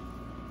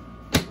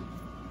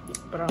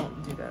 but I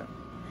don't do that.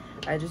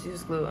 I just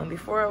use glue. And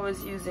before I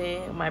was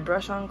using my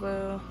brush on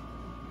glue,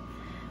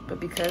 but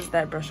because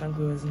that brush on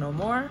glue is no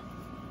more,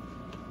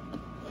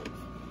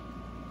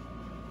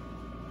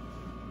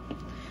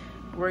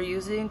 we're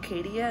using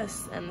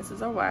KDS, and this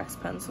is our wax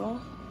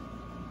pencil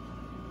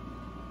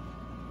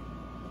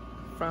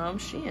from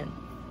Shein.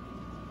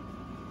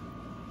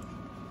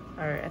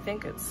 All right, I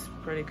think it's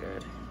pretty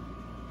good.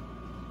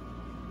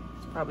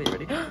 It's probably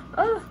already,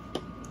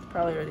 it's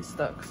probably already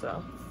stuck,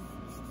 so.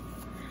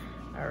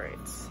 All right,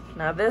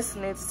 now this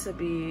needs to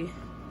be,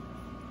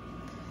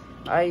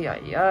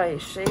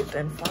 shaped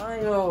and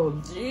final.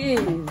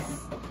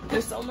 Jeez,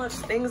 there's so much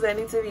things that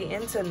need to be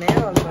into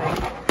nails.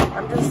 Like,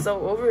 I'm just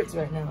so over it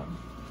right now.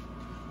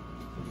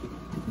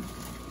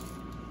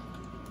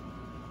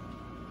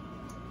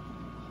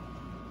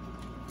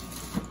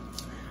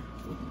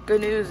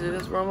 Good news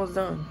is we're almost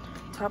done.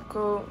 Top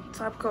coat.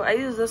 I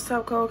use this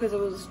top coat because it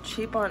was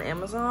cheap on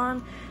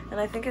Amazon, and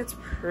I think it's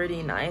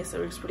pretty nice. It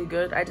works pretty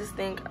good. I just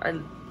think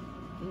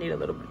Need a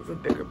little bit of a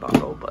bigger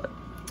bottle, but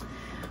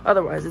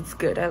otherwise it's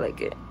good. I like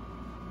it.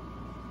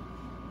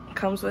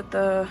 Comes with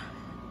the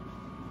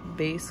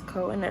base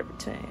coat and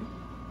everything.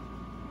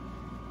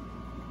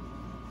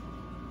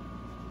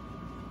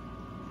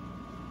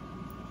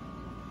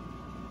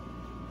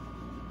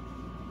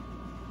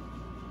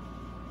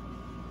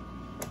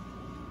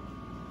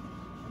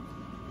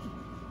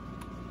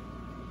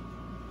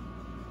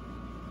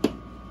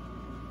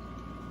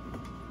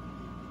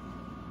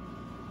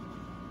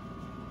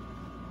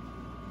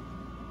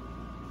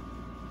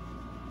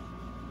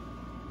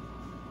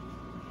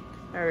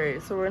 All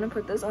right, so we're gonna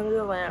put this under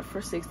the lamp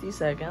for 60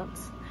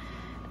 seconds,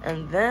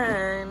 and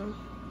then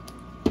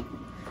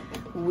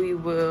we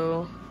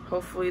will,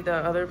 hopefully the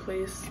other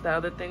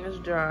thing is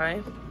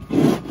dry,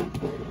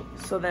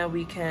 so that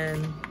we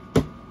can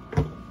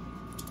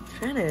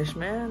finish,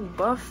 man.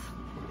 Buff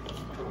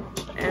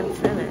and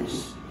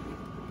finish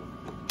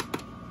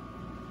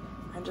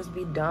and just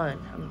be done.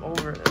 I'm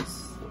over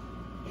this.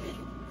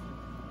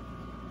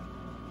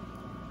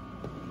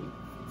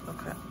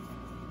 Okay.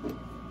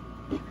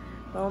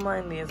 Don't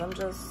mind these, I'm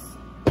just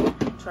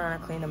trying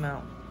to clean them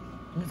out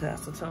with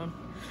acetone.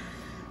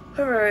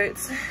 All right.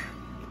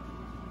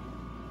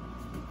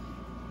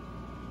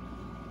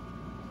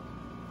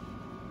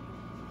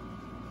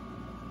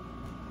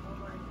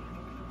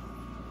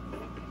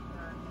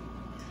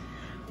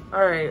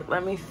 All right,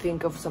 let me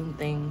think of some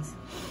things.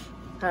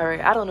 All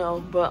right, I don't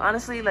know, but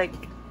honestly,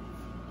 like,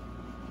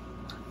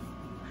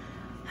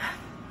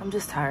 I'm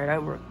just tired. I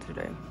worked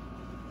today.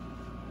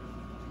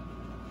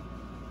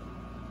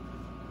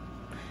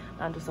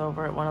 I'm just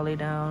over it, want to lay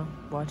down,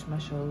 watch my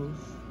shows.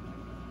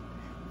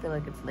 Feel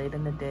like it's late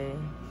in the day.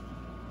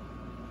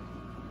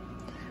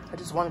 I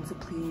just wanted to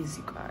please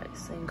you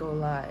guys and go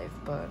live,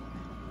 but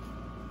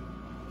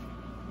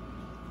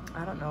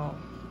I don't know.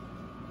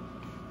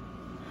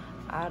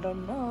 I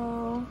don't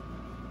know.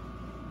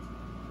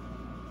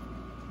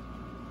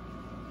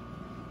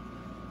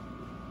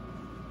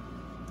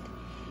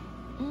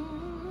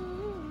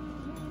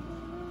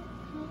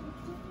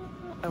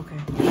 Okay,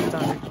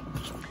 done.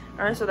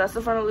 All right, so that's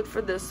the final look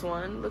for this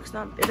one.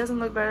 It doesn't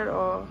look bad at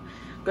all.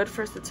 Good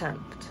first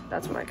attempt.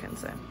 That's what I can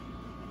say.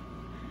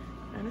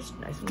 And it's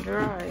nice and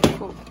dry.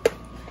 Cool.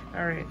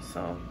 All right,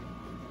 so.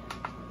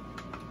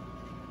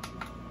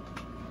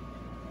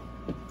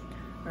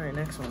 All right,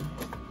 next one.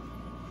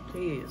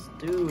 Please,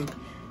 dude.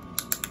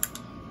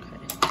 Okay.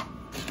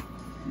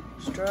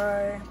 It's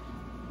dry.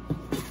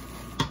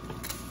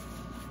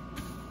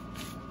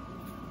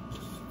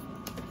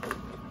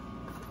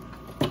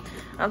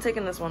 I'm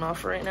taking this one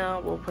off right now.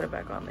 We'll put it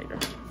back on later.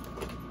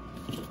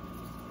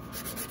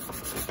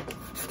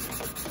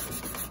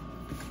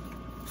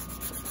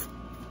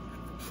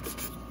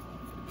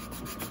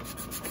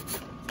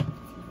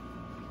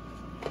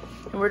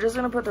 And we're just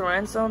gonna put the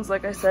rhinestones,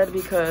 like I said,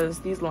 because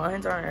these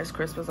lines aren't as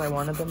crisp as I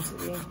wanted them to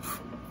be.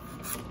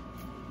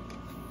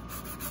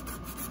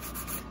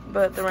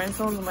 But the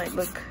rhinestones might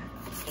look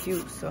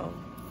cute, so.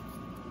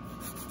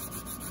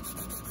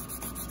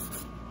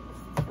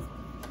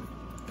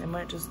 They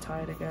might just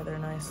tie together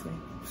nicely.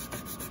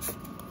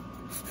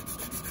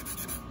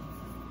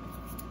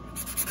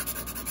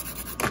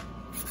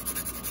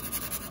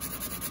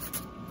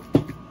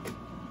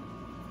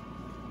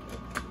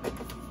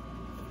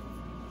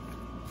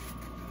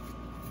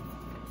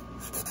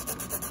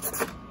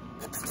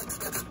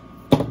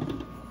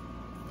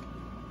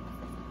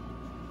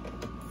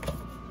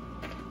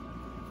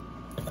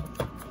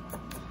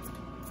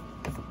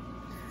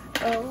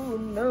 Oh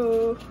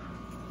no.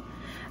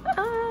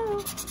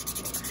 Oh,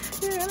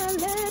 you're gonna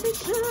let it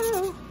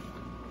show.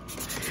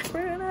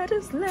 We're gonna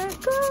just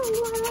let go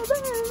of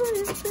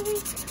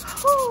everything.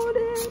 Hold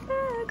it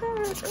back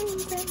our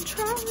dreams and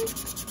try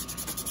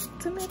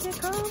to make it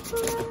come to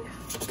life.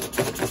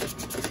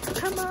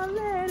 Come on,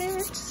 let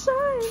it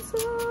shine so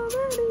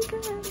that you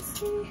can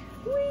see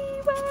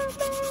we were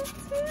meant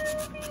to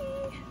be.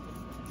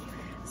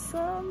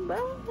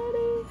 Somebody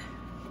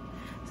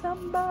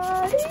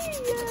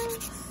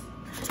else.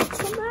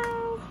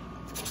 Somehow,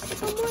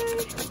 someway,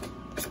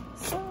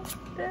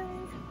 someday,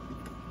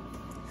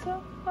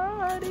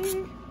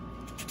 somebody.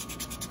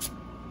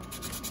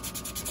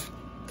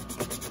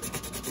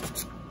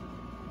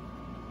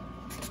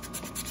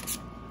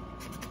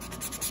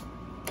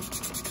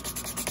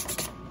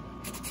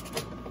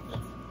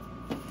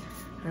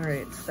 All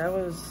right, so that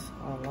was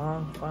a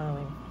long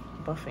filing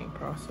buffing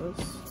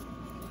process.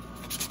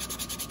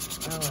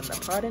 Oh, and the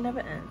party never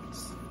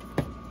ends.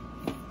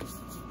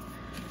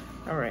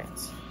 All right,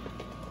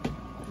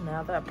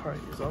 now that part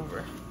is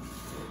over,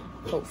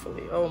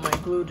 hopefully. Oh, my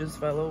glue just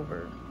fell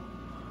over.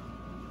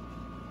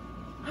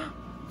 I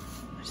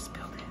just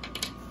spilled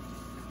it.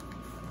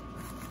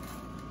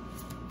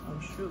 Oh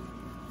shoot.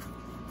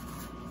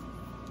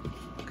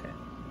 Okay,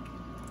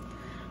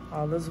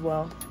 all is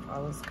well,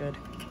 all is good.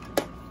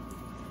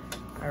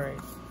 All right,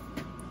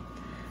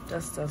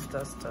 dust the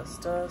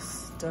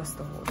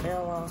whole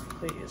nail off,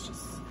 please.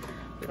 Just,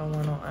 we don't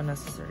want no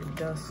unnecessary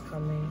dust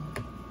coming.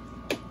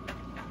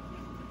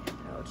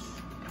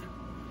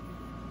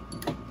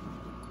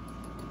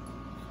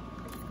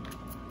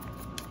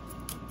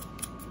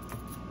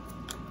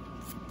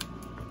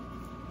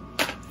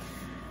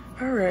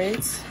 All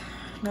right,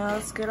 now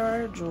let's get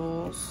our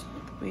jewels.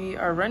 We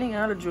are running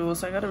out of jewels,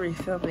 so I gotta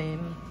refill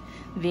them,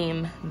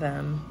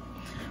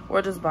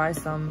 or just buy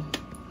some.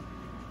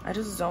 I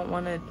just don't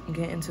want to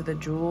get into the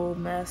jewel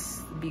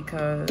mess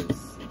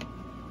because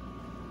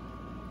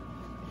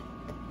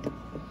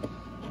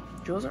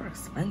jewels are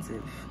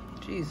expensive.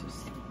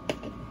 Jesus.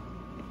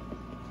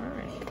 All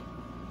right.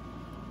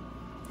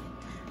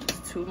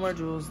 There's 2 more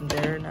jewels in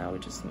there. Now we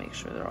just make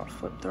sure they're all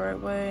flipped the right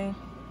way.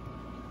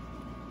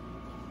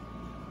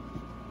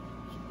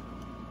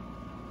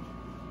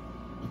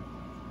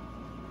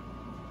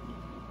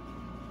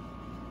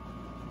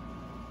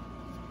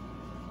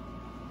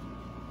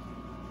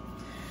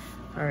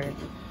 All right,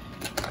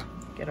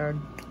 get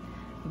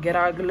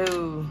our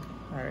glue.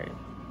 All right.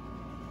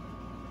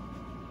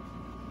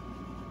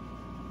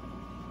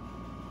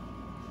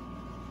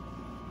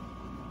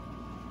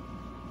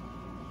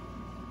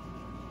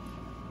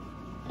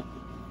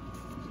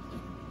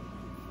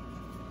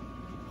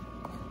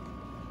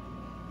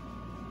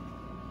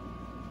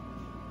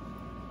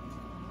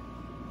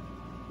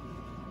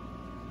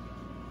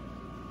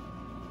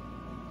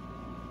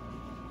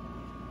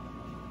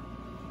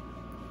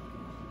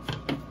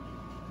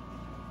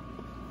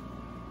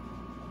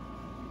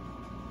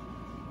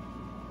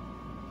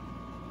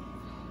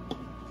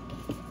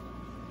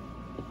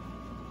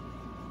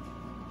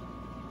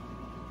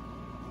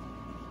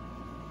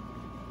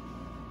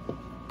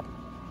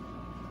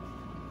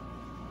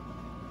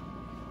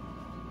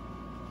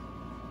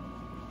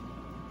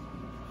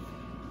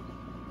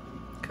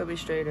 Could be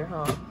straighter,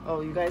 huh?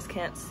 Oh, you guys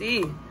can't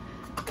see.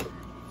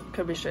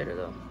 Could be straighter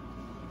though.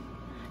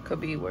 Could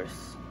be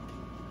worse.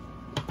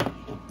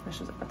 Let's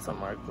just add some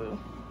more glue.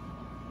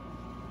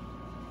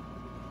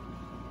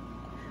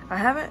 I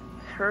haven't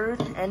heard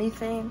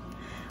anything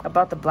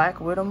about the Black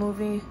Widow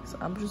movie, so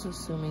I'm just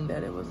assuming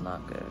that it was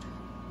not good.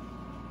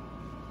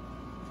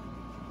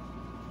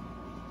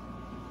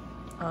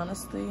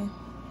 Honestly.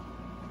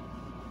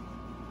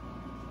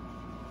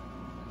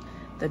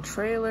 The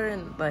trailer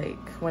and like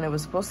when it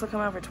was supposed to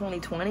come out for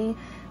 2020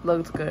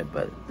 looked good,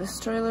 but this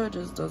trailer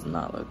just does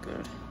not look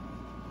good.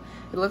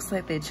 It looks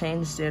like they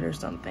changed it or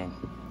something.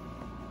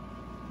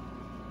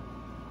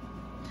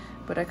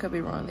 But I could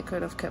be wrong. They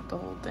could have kept the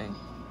whole thing.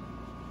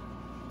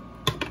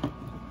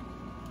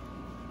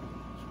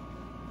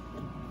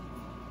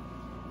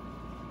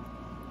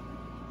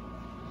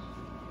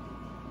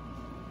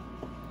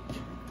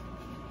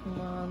 Come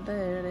on,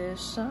 there it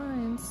is.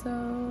 Shine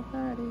so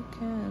that he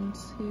can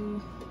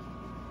see.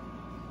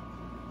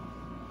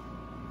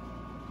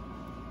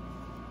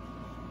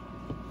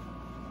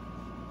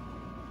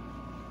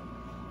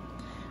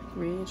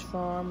 Reach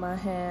for my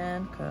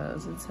hand,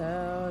 cause it's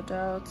held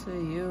out to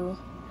you.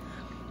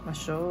 My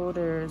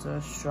shoulders are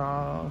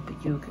strong, but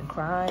you can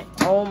cry.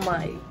 Oh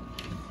my.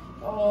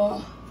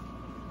 Oh.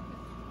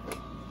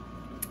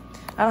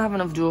 I don't have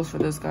enough jewels for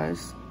this,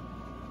 guys.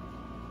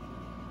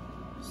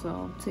 So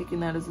I'm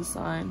taking that as a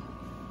sign.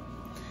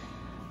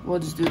 We'll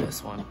just do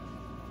this one.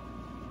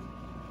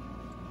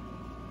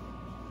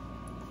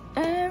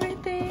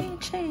 Everything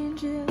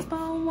changes,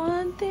 but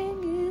one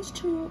thing is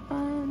true, I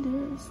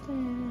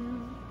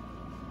understand.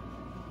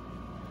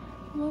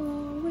 Will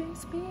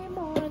always be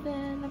more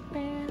than a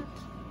band.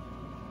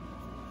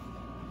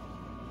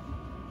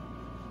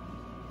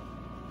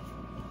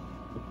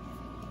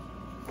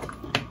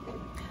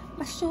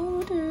 My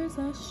shoulders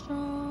are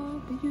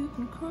strong, but you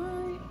can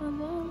cry on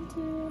them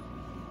too.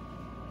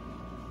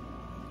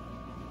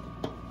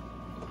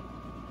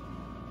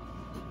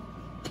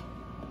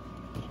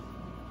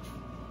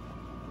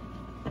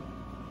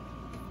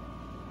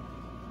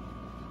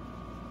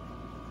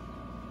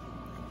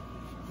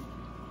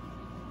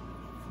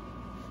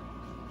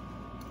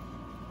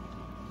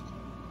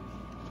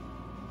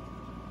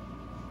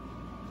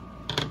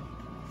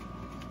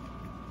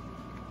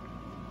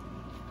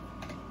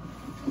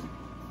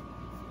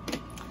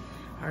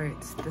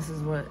 Alright, this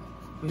is what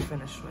we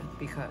finished with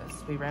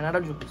because we ran out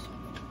of jewels.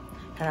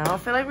 And I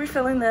don't feel like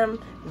refilling them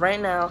right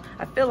now.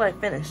 I feel like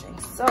finishing.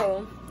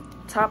 So,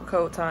 top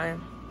coat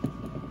time.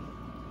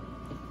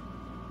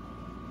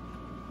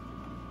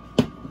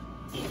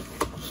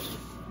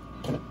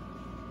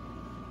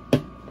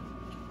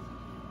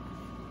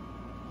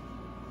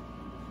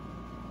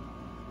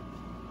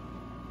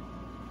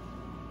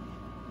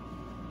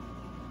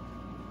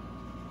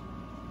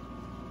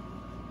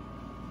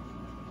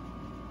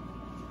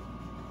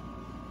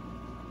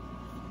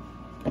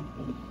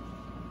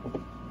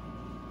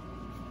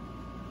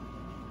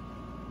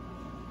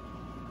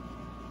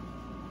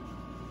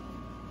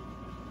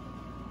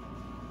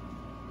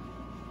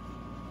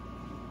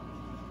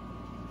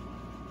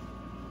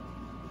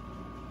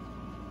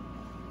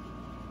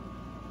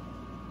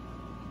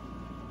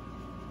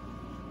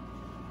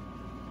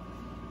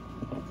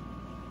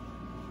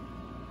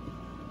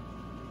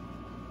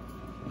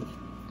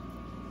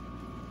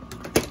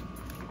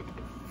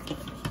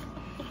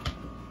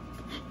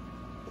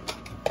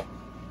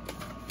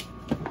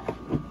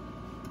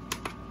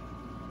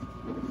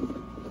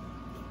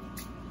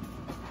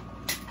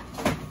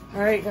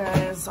 Alright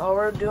guys, all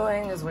we're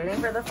doing is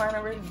waiting for the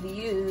final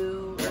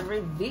reveal,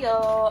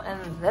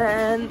 and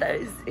then that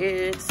is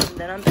it. And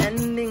then I'm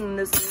ending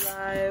this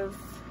live.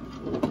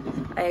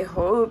 I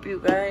hope you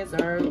guys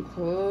are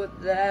cool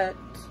with that,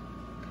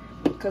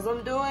 because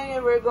I'm doing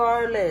it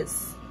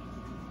regardless.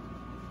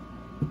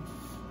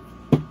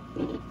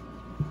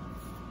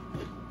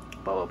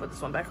 But we'll put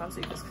this one back on so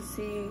you guys can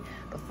see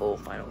the full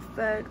final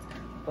effect.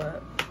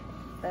 But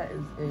that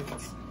is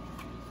it.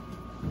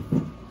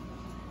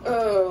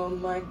 Oh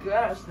my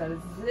gosh, that is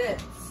it.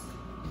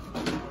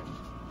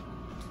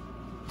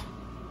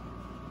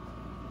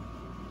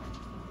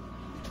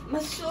 My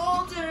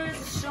shoulders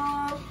are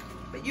sharp,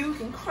 but you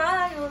can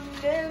cry on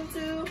them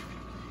too.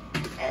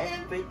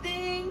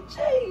 Everything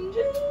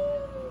changes.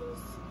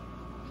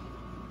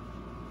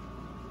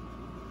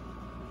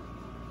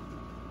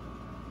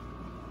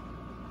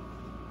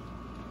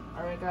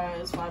 Alright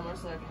guys, 5 more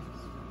seconds.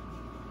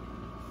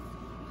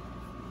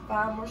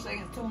 5 more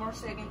seconds, 2 more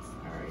seconds.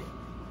 Alright.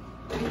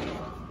 Give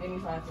me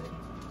 5 seconds.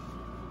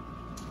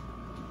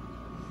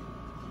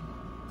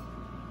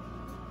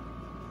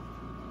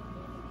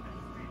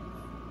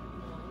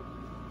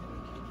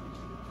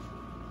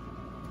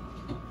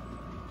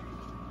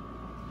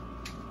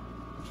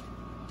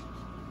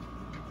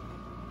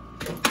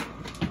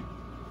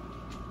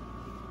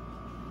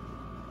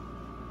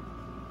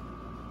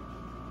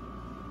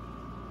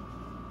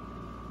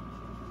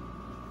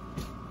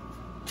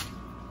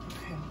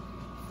 Okay.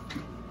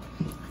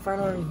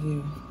 Final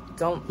review.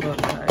 Don't look,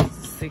 guys.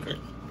 It's a secret.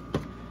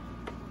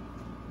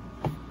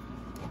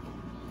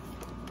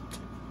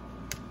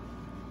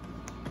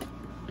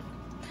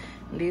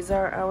 These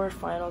are our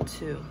final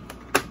 2.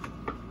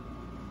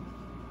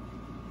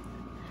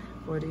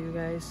 What do you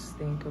guys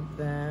think of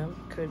them?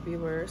 Could be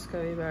worse,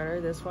 could be better.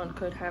 This one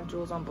could have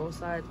jewels on both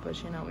sides,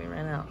 but you know, we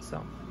ran out,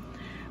 so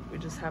we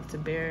just have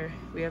to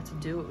we have to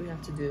do what we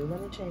have to do.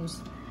 Let me change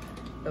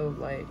the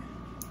light.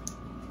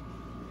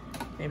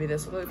 Maybe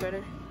this will look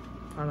better.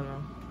 I don't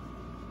know.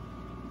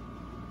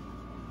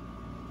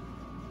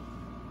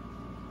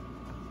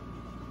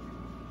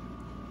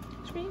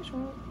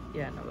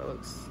 Yeah, no, that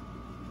looks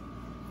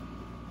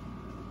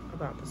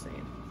about the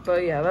same.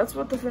 But yeah, that's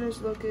what the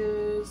finished look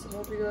is. I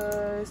hope you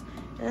guys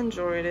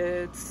enjoyed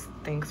it.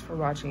 Thanks for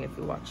watching if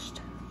you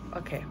watched.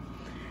 Okay,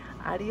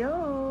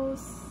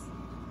 adios.